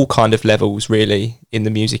 of all kind of levels really in the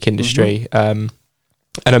music industry. And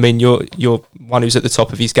I mean, you're one who's at the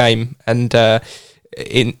top of his game, and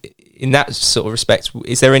in in that sort of respect,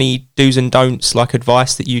 is there any do's and don'ts, like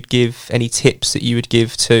advice that you'd give, any tips that you would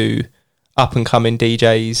give to up and coming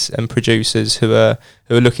DJs and producers who are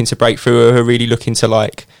looking to break through, or who are really looking to,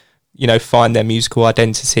 like, you know, find their musical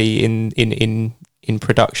identity in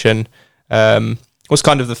production? What's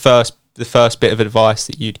kind of the first bit of advice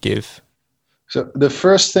that you'd give? So the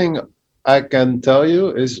first thing I can tell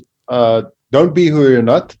you is don't be who you're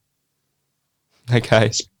not.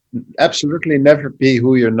 Okay. Absolutely never be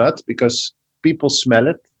who you're not, because people smell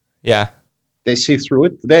it. Yeah. They see through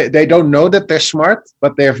it. They don't know that they're smart,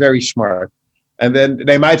 but they're very smart. And then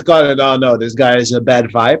they might call it, oh no, this guy is a bad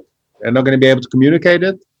vibe. They're not going to be able to communicate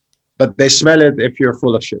it, but they smell it if you're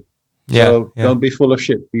full of shit. Yeah. So don't be full of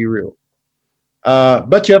shit, be real.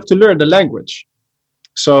 But you have to learn the language.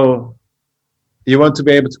 So you want to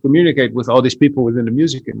be able to communicate with all these people within the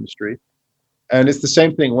music industry. And it's the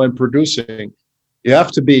same thing when producing. You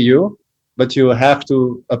have to be you, but you have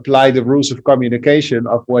to apply the rules of communication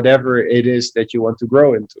of whatever it is that you want to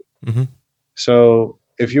grow into. Mm-hmm. So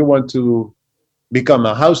if you want to become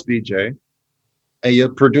a house DJ and you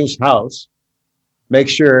produce house, make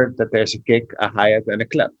sure that there's a kick, a hi-hat, and a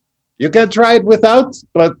clap. You can try it without,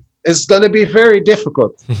 but it's going to be very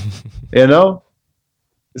difficult. You know,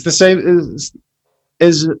 it's the same.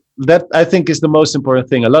 Is that, I think, is the most important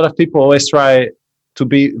thing. A lot of people always try to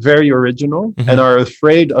be very original and are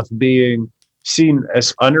afraid of being seen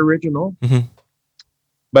as unoriginal.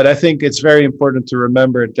 But I think it's very important to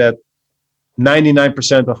remember that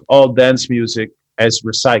 99% of all dance music is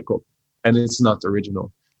recycled, and it's not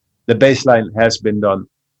original. The bass line has been done.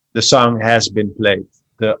 The song has been played.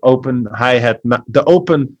 The open hi-hat, the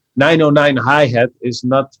open 909 hi-hat is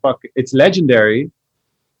not it's legendary,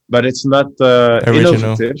 but it's not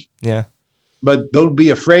innovative. Yeah. But don't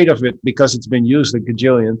be afraid of it because it's been used a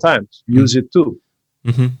gajillion times. Use it too.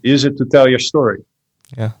 Use it to tell your story.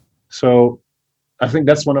 Yeah. So I think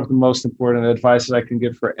that's one of the most important advices I can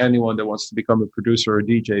give for anyone that wants to become a producer or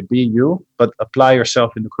DJ. Be you, but apply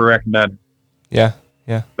yourself in the correct manner. Yeah.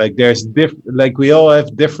 Yeah. Like there's like we all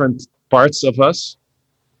have different parts of us.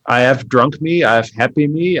 I have drunk me. I have happy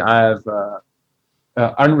me. I have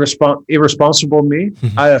irresponsible me.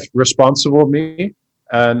 I have responsible me.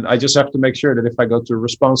 And I just have to make sure that if I go to a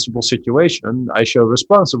responsible situation, I show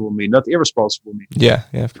responsible me, not irresponsible me. Yeah,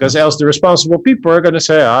 yeah. Because else the responsible people are going to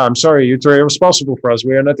say, I'm sorry, you're too irresponsible for us.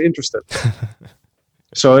 We are not interested.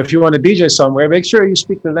 So if you want to DJ somewhere, make sure you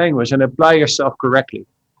speak the language and apply yourself correctly.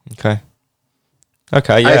 Okay,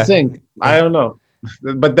 yeah. I think. I don't know.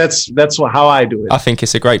 But that's how I do it. I think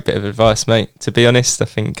it's a great bit of advice, mate. To be honest, I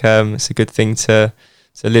think it's a good thing to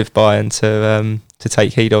live by and to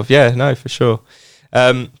take heed of. Yeah, no, for sure.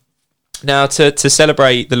 Now, to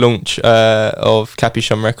celebrate the launch of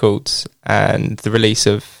Capuchon Records and the release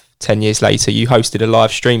of 10 Years Later, you hosted a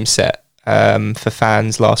live stream set for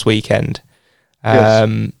fans last weekend,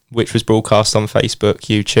 which was broadcast on Facebook,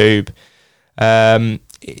 YouTube.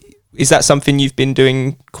 Is that something you've been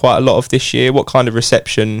doing quite a lot of this year? What kind of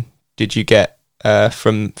reception did you get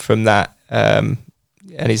from that? And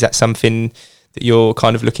is that something that you're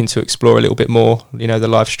kind of looking to explore a little bit more, you know, the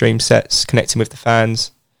live stream sets, connecting with the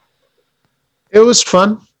fans? It was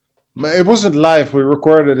fun. It wasn't live. We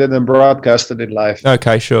recorded it and broadcasted it live.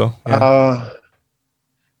 Okay, sure. Yeah.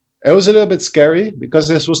 It was a little bit scary because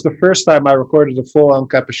this was the first time I recorded a full-on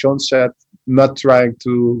Capuchon set, not trying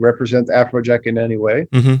to represent Afrojack in any way.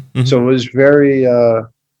 So it was very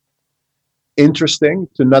interesting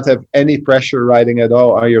to not have any pressure riding at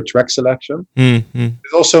all on your track selection. It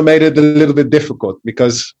also made it a little bit difficult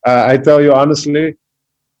because I tell you honestly,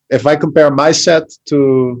 if I compare my set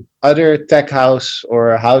to other tech house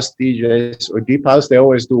or house DJs or deep house, they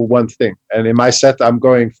always do one thing. And in my set, I'm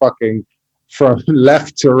going fucking from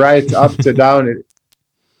left to right, up to down.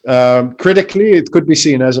 Critically, it could be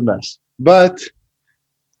seen as a mess. But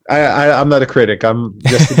I'm not a critic. I'm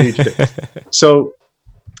just a DJ. So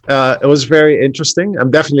it was very interesting.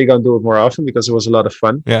 I'm definitely going to do it more often because it was a lot of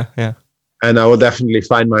fun. Yeah, yeah. And I will definitely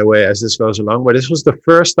find my way as this goes along. But this was the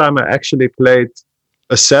first time I actually played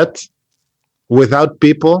a set without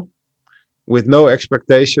people, with no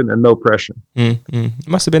expectation and no pressure. It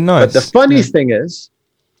must have been nice. But the funny thing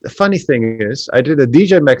is, I did a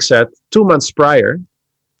DJ Mac set 2 months prior.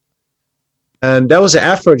 And that was an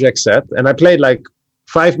Afrojack set. And I played like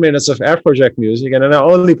 5 minutes of Afrojack music. And then I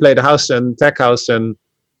only played house and tech house and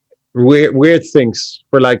weird things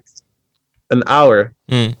for like an hour.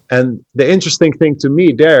 And the interesting thing to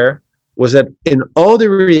me there was that in all the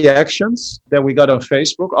reactions that we got on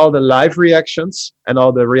Facebook, all the live reactions and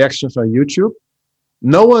all the reactions on YouTube,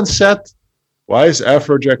 no one said, why is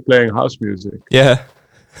Afrojack playing house music? Yeah.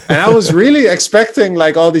 And I was really expecting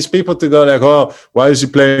like all these people to go like, oh, why is he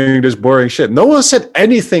playing this boring shit? No one said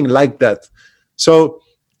anything like that. So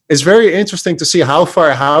it's very interesting to see how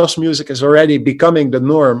far house music is already becoming the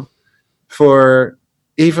norm for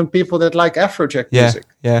even people that like Afrojack music.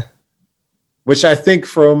 Yeah. Which I think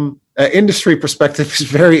from an industry perspective is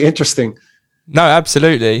very interesting. No,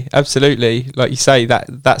 absolutely. Like you say,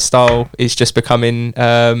 that style is just becoming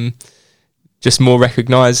just more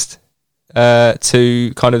recognised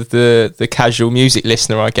to kind of the casual music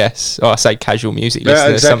listener, I guess. I say casual music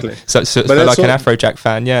listener. Exactly. So like an Afrojack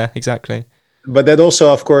fan, yeah, exactly. But that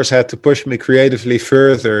also, of course, had to push me creatively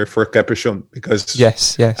further for Capuchon, because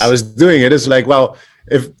yes, I was doing it. It's like, well,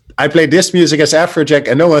 if I play this music as Afrojack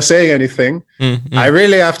and no one's saying anything, I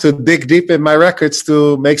really have to dig deep in my records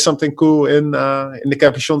to make something cool in the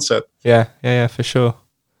Capuchon set. Yeah, for sure.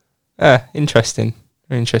 Interesting.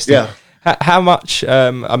 Yeah. How much?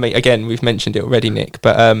 I mean, again, we've mentioned it already, Nick.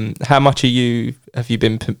 But how much have you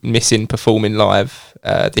been missing performing live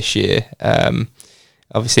this year?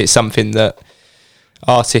 Obviously, it's something that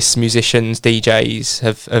artists, musicians, DJs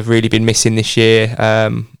have really been missing this year,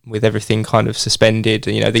 with everything kind of suspended.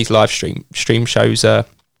 You know, these live stream shows are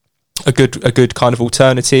a good kind of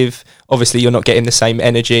alternative. Obviously, you're not getting the same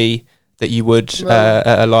energy that you would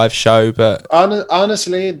at a live show, but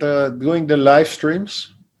honestly, doing the live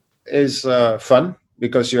streams is fun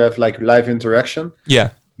because you have like live interaction. Yeah,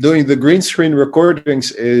 doing the green screen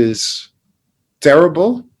recordings is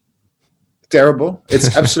terrible.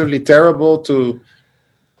 It's absolutely terrible to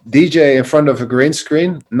DJ in front of a green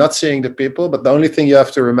screen, not seeing the people, but the only thing you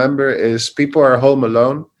have to remember is people are home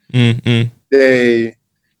alone. They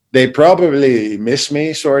probably miss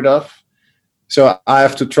me, sort of. So I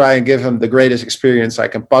have to try and give them the greatest experience I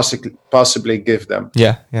can possibly give them.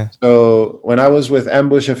 Yeah. So when I was with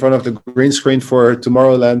Ambush in front of the green screen for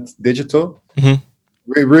Tomorrowland Digital,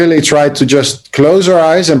 we really tried to just close our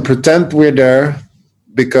eyes and pretend we're there,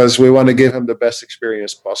 because we want to give them the best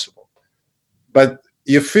experience possible. But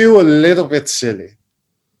you feel a little bit silly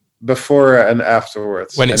before and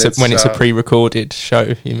afterwards. When it's a pre-recorded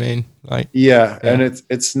show, you mean? Like yeah. And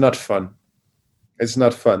it's not fun. It's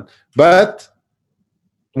not fun. But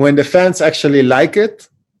when the fans actually like it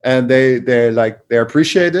and they're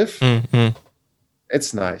appreciative,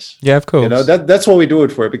 it's nice. Yeah, of course. You know, that's what we do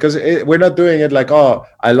it for, because we're not doing it like, oh,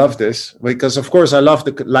 I love this, because of course I love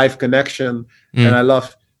the live connection and I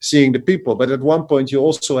love seeing the people. But at one point you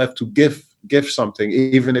also have to give something,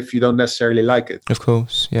 even if you don't necessarily like it. Of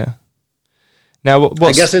course, yeah. Now,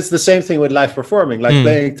 I guess it's the same thing with live performing, like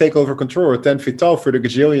playing Take Over Control or 10 Feet Tall for the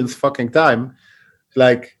gajillionth fucking time.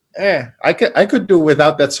 Like, I could do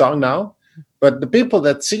without that song now. But the people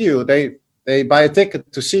that see you, they buy a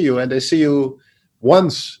ticket to see you, and they see you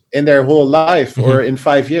once in their whole life or in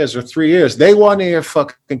 5 years or 3 years. They want to hear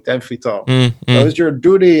fucking 10 Feet Tall. So it's your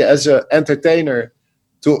duty as an entertainer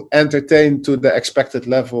to entertain to the expected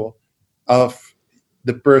level of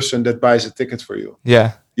the person that buys a ticket for you.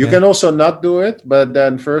 Yeah. You can also not do it, but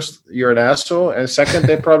then first, you're an asshole, and second,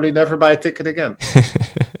 they probably never buy a ticket again.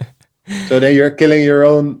 So then you're killing your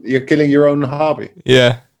own hobby.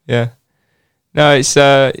 Yeah. No, it's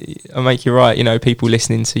I make you right. You know, people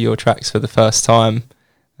listening to your tracks for the first time,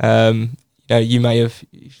 you know, you may have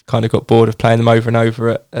kind of got bored of playing them over and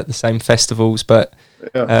over at the same festivals, but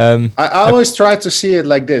I always try to see it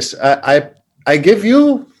like this. I give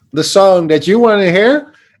you the song that you want to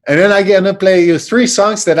hear, and then I'm gonna play you 3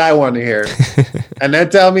 songs that I want to hear, and then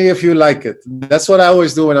tell me if you like it. That's what I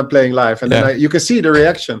always do when I'm playing live, and then you can see the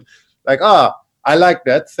reaction. Like, I like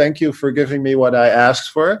that. Thank you for giving me what I asked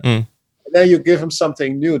for. And then you give them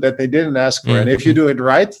something new that they didn't ask for. And if you do it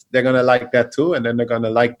right, they're going to like that too. And then they're going to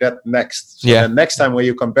like that next. So then next time when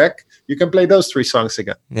you come back, you can play those 3 songs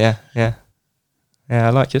again. Yeah, I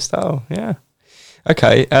like your style. Yeah.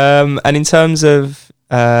 Okay. And in terms of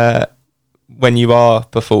when you are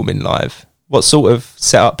performing live, what sort of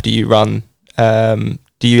setup do you run?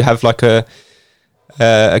 Do you have like a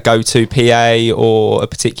go-to PA or a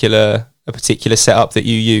particular setup that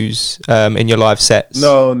you use in your live sets?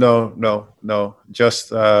 No. Just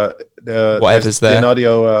the whatever's there. DIN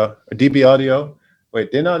Audio, DB Audio.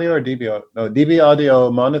 Wait, DIN Audio or DB Audio? No, DB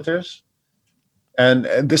Audio monitors. And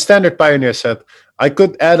the standard Pioneer set. I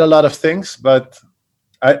could add a lot of things, but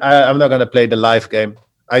I'm not going to play the live game.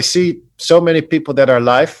 I see so many people that are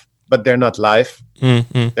live, but they're not live.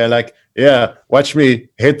 They're like, yeah, watch me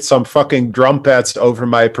hit some fucking drum pads over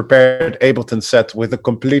my prepared Ableton set with a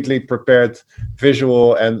completely prepared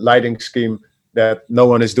visual and lighting scheme that no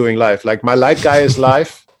one is doing live. Like, my light guy is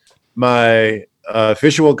live, my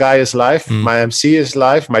visual guy is live, my MC is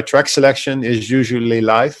live, my track selection is usually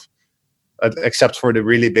live. except for the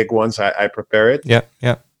really big ones. I prepare it. Yeah.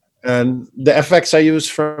 And the effects I use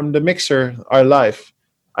from the mixer are live.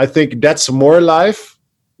 I think that's more live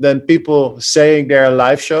than people saying they're a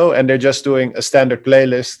live show and they're just doing a standard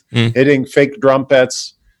playlist, hitting fake drum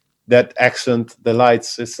pads that accent the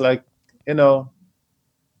lights. It's like, and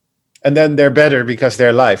then they're better because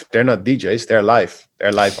they're live. They're not DJs, they're live.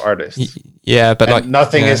 They're live artists. Yeah, but and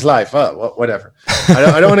nothing is live. Oh, whatever.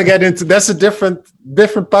 I don't want to get into, that's a different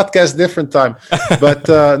podcast, different time. But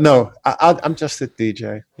no, I'm just a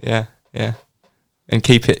DJ. Yeah. And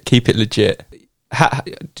keep it legit.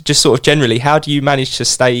 Just sort of generally, how do you manage to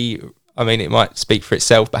stay? I mean, it might speak for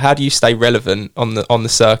itself, but how do you stay relevant on the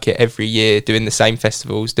circuit every year, doing the same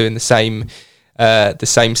festivals, doing the same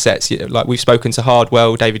sets? Like we've spoken to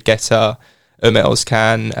Hardwell, David Guetta, Ummet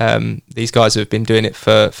Ozcan. These guys have been doing it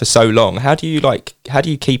for so long. How do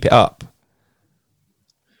you keep it up?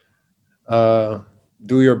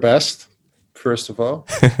 Do your best, first of all.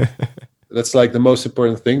 That's like the most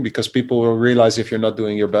important thing, because people will realize if you're not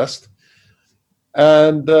doing your best.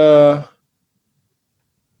 And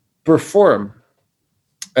perform.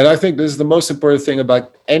 And I think this is the most important thing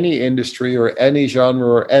about any industry or any genre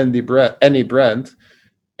or any brand.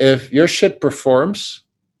 If your shit performs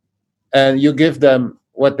and you give them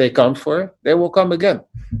what they come for, they will come again.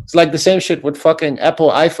 It's like the same shit with fucking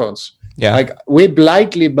Apple iPhones. Yeah. Like we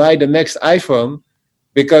blindly buy the next iPhone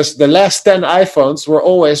because the last 10 iPhones were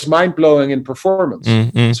always mind-blowing in performance.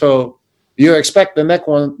 Mm-hmm. So you expect the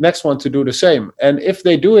next one to do the same. And if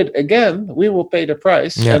they do it again, we will pay the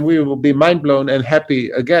price and we will be mind-blown and happy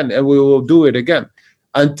again, and we will do it again.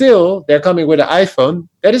 Until they're coming with an iPhone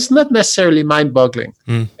that is not necessarily mind-boggling.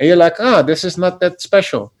 And you're like, this is not that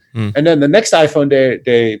special. And then the next iPhone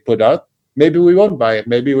they put out, maybe we won't buy it.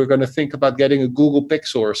 Maybe we're going to think about getting a Google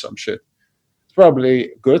Pixel or some shit. It's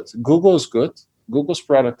probably good. Google's good. Google's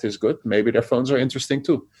product is good. Maybe their phones are interesting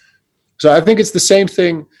too. So I think it's the same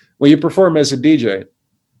thing when you perform as a DJ.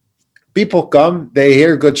 People come, they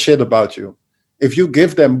hear good shit about you. If you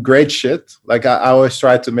give them great shit, like I always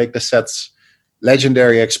try to make the sets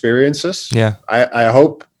legendary experiences. Yeah. I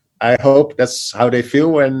hope that's how they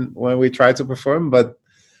feel when we try to perform, but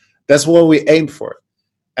that's what we aim for.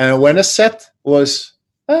 And when a set was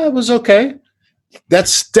okay,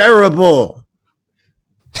 that's terrible.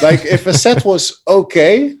 Like if a set was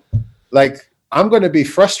okay, like I'm going to be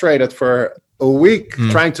frustrated for a week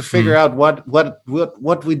trying to figure out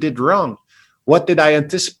what we did wrong. What did I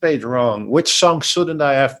anticipate wrong? Which song shouldn't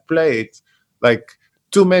I have played? Like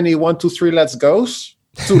too many 1, 2, 3 let's goes,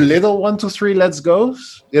 too little 1, 2, 3 let's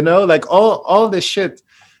goes, like all this shit,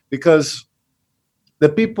 because the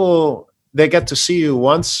people, they get to see you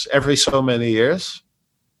once every so many years.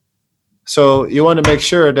 So you want to make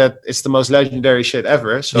sure that it's the most legendary shit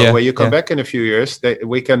ever. So when you come back in a few years,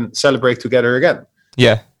 we can celebrate together again.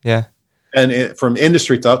 Yeah. And from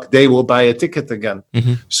industry talk, they will buy a ticket again.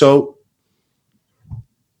 Mm-hmm. So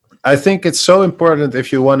I think it's so important,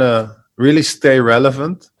 if you want to really stay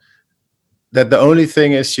relevant, that the only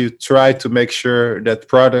thing is you try to make sure that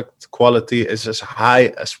product quality is as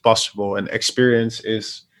high as possible and experience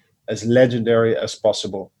is as legendary as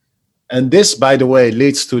possible. And this, by the way,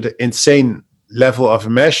 leads to the insane level of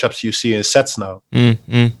mashups you see in sets now.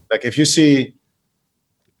 Like if you see,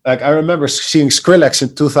 like I remember seeing Skrillex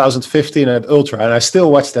in 2015 at Ultra, and I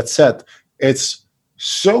still watch that set. It's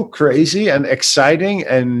so crazy and exciting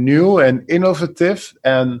and new and innovative,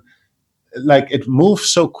 and like it moves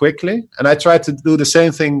so quickly. And I try to do the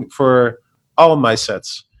same thing for all my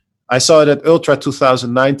sets. I saw it at Ultra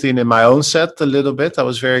 2019 in my own set a little bit. I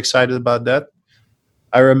was very excited about that.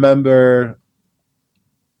 I remember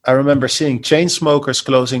seeing Chainsmokers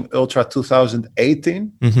closing Ultra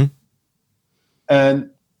 2018. Mm-hmm. And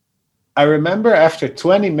I remember after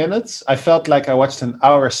 20 minutes, I felt like I watched an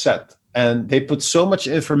hour set. And they put so much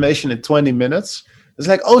information in 20 minutes. It's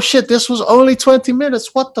like, oh shit, this was only 20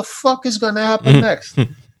 minutes. What the fuck is going to happen next?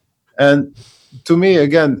 And to me,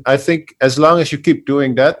 again, I think as long as you keep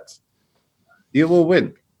doing that, you will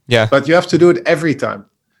win. Yeah. But you have to do it every time.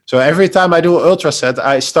 So every time I do an Ultra set,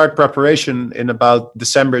 I start preparation in about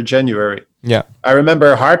December, January. Yeah. I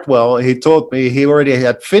remember Hardwell, he told me he already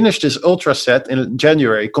had finished his Ultra set in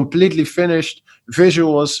January, completely finished,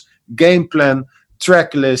 visuals, game plan,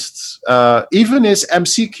 track lists, even his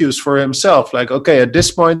MCQs for himself. Like, okay, at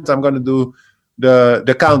this point, I'm going to do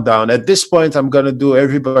the countdown. At this point, I'm going to do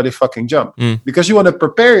everybody fucking jump. Because you want to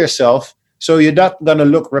prepare yourself so you're not going to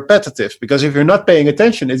look repetitive. Because if you're not paying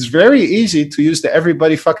attention, it's very easy to use the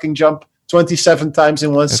everybody fucking jump 27 times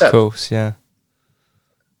in one set. Of course, yeah.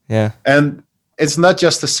 Yeah. And it's not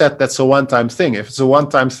just a set that's a one-time thing. If it's a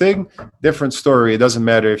one-time thing, different story. It doesn't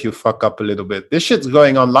matter if you fuck up a little bit. This shit's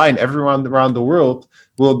going online. Everyone around the world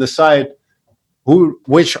will decide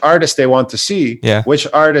which artist they want to see, which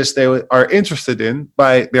artist they are interested in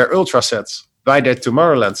by their Ultra sets, by their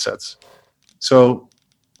Tomorrowland sets. So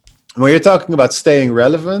when you're talking about staying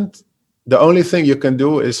relevant, the only thing you can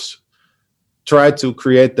do is try to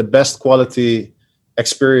create the best quality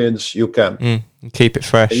experience you can. Keep it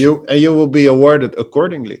fresh. And you will be awarded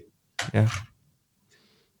accordingly. Yeah.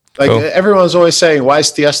 Like cool. Everyone's always saying, why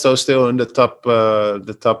is Tiesto still in the top?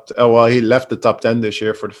 Well, he left the top 10 this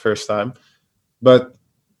year for the first time. But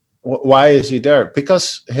why is he there?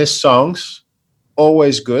 Because his songs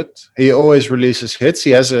always good. He always releases hits.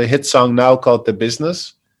 He has a hit song now called The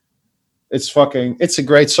Business. It's a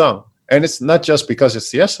great song. And it's not just because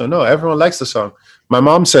it's Tiesto. No, everyone likes the song. My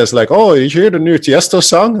mom says like, oh, you hear the new Tiesto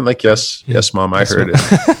song? I'm like, yes, mom, I heard it.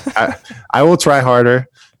 I will try harder.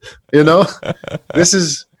 You know, this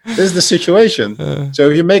is the situation. So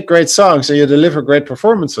if you make great songs and you deliver great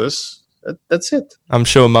performances, that's it. I'm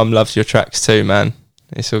sure mum loves your tracks too, man.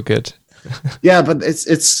 It's all good. Yeah, but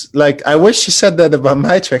it's like, I wish she said that about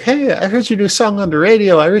my track. Hey, I heard you do a song on the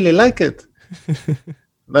radio. I really like it.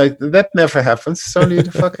 Like, that never happens. It's only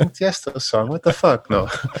the fucking Tiesto song. What the fuck? No.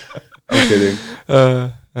 I'm kidding.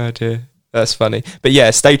 Oh dear. That's funny. But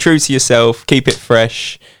yeah, stay true to yourself. Keep it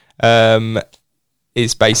fresh.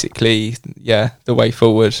 Is basically, the way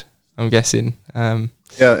forward, I'm guessing. And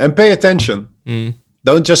pay attention.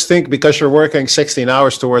 Don't just think because you're working 16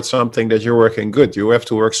 hours towards something that you're working good. You have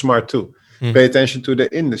to work smart too. Pay attention to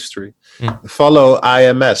the industry. Follow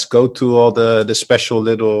IMS. Go to all the special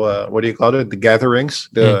little, what do you call it? The gatherings,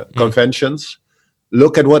 the conventions.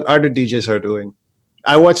 Look at what other DJs are doing.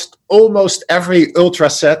 I watched almost every Ultra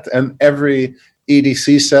set and every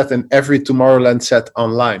EDC set and every Tomorrowland set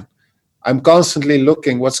online. I'm constantly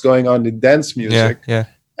looking what's going on in dance music.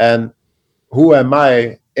 And who am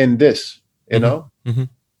I in this, you know?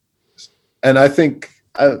 And I think,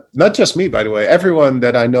 not just me, by the way, everyone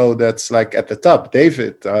that I know that's like at the top,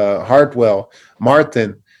 David, Hartwell,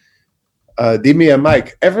 Martin, Dimi and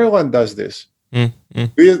Mike, everyone does this.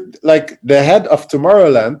 Like the head of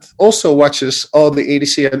Tomorrowland also watches all the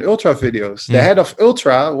EDC and Ultra videos. The head of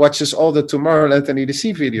Ultra watches all the Tomorrowland and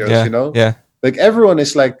EDC videos, you know? Like everyone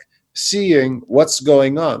is like seeing what's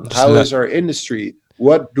going on. How is our industry?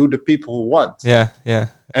 What do the people want?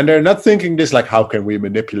 And they're not thinking this like, how can we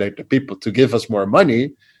manipulate the people to give us more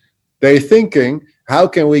money? They're thinking, how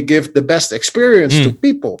can we give the best experience to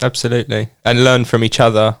people? Absolutely. And learn from each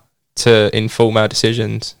other to inform our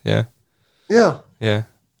decisions. Yeah.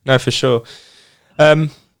 No, for sure. I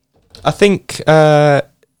think,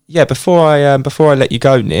 before I let you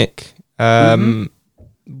go, Nick,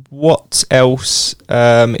 what else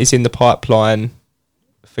is in the pipeline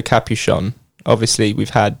for Capuchon? Obviously,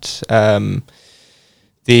 we've had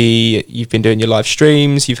you've been doing your live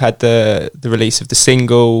streams. You've had the release of the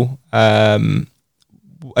single. Are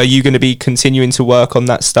you going to be continuing to work on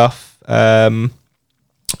that stuff, or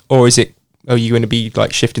are you going to be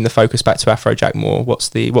like shifting the focus back to Afrojack more? What's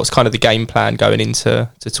kind of the game plan going into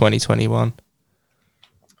 2021?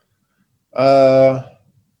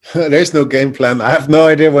 There's no game plan. I have no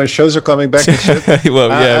idea when shows are coming back and shit.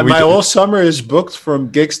 My whole summer is booked from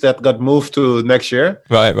gigs that got moved to next year.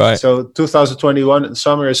 Right. So 2021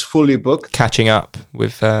 summer is fully booked. Catching up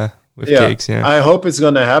with gigs. Yeah. I hope it's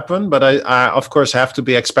going to happen, but I of course have to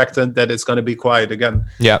be expectant that it's going to be quiet again.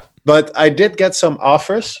 Yeah. But I did get some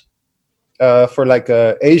offers for like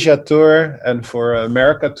a Asia tour and for an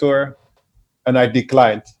America tour, and I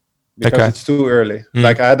declined because it's too early.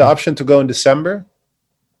 Like I had the option to go in December.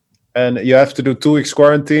 And you have to do 2 weeks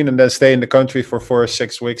quarantine and then stay in the country for 4 or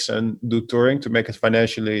 6 weeks and do touring to make it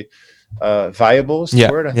financially viable. Is the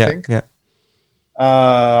word, I think. Yeah.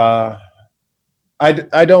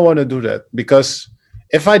 I don't want to do that because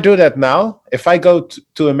if I do that now, if I go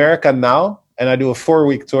to America now and I do a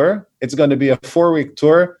 4-week tour, it's going to be a 4-week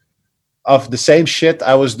tour of the same shit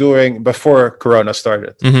I was doing before Corona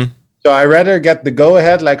started. So I rather get the go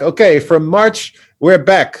ahead. Like, okay, from March we're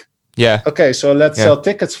back. Yeah. Okay, so let's sell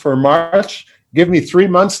tickets for March. Give me 3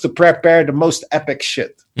 months to prepare the most epic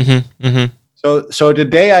shit. So the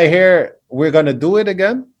day I hear we're gonna do it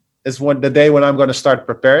again is the day when I'm gonna start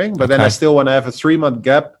preparing. But then I still want to have a 3-month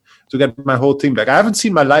gap to get my whole team back. I haven't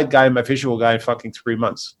seen my light guy and my visual guy in fucking 3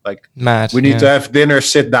 months. Like, mad. We need to have dinner,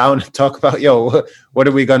 sit down, and talk about what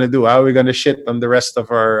are we gonna do? How are we gonna shit on the rest of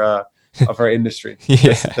our industry?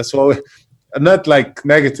 That's what. Not like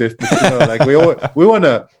negative, but like we want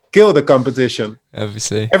to kill the competition.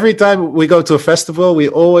 Obviously. Every time we go to a festival, we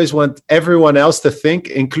always want everyone else to think,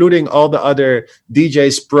 including all the other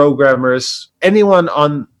DJs, programmers, anyone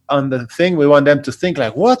on the thing. We want them to think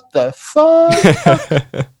like, what the fuck?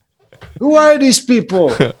 Who are these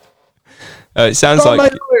people? It sounds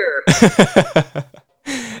like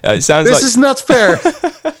it sounds this like is not fair.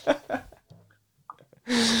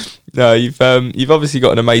 No, you've obviously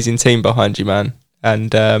got an amazing team behind you, man,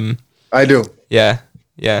 and I do. Yeah,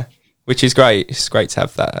 which is great. It's great to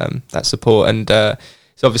have that support, and so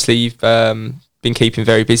obviously you've been keeping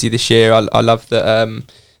very busy this year. I love that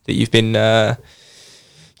you've been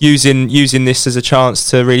using this as a chance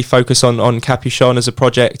to really focus on Capuchon as a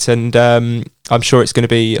project, and I'm sure it's going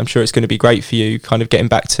to be great for you, kind of getting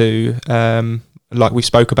back to like we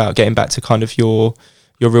spoke about, getting back to kind of your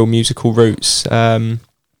real musical roots, and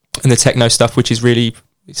the techno stuff, which is really,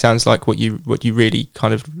 it sounds like what you really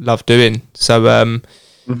kind of love doing. So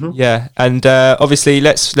yeah, and obviously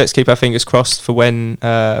let's keep our fingers crossed for when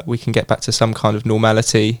we can get back to some kind of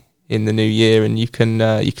normality in the new year, and you can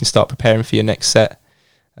start preparing for your next set.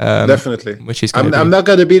 Definitely, which is I'm not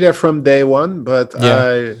going to be there from day one, but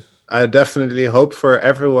yeah. I definitely hope for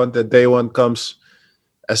everyone that day one comes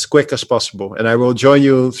as quick as possible, and I will join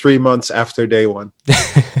you 3 months after day one.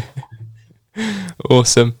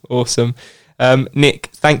 Awesome. Nick,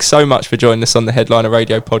 thanks so much for joining us on the Headliner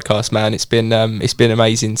Radio podcast, man. It's been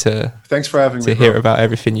amazing to thanks for having me to hear about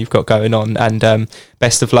everything you've got going on, and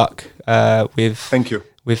best of luck with thank you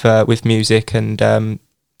with music, and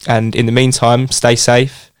in the meantime, stay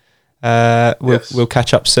safe. We'll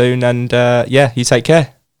catch up soon, and you take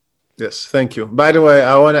care. Yes, thank you. By the way,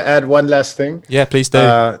 I want to add one last thing. Yeah, please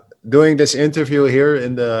do. Doing this interview here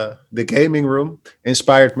in the gaming room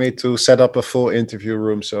inspired me to set up a full interview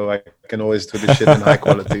room, so I can always do this shit in high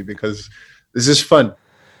quality, because this is fun.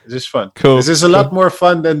 Cool. This is a lot more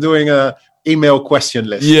fun than doing a email question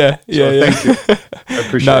list. Yeah. Thank you. I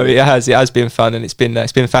appreciate it. It has been fun, and it's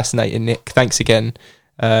been fascinating, Nick. Thanks again.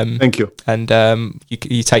 Thank you. And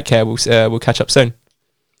you take care. We'll catch up soon.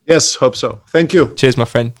 Yes, hope so. Thank you. Cheers, my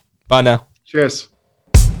friend. Bye now. Cheers.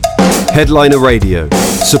 Headliner Radio,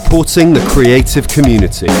 supporting the creative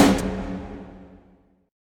community.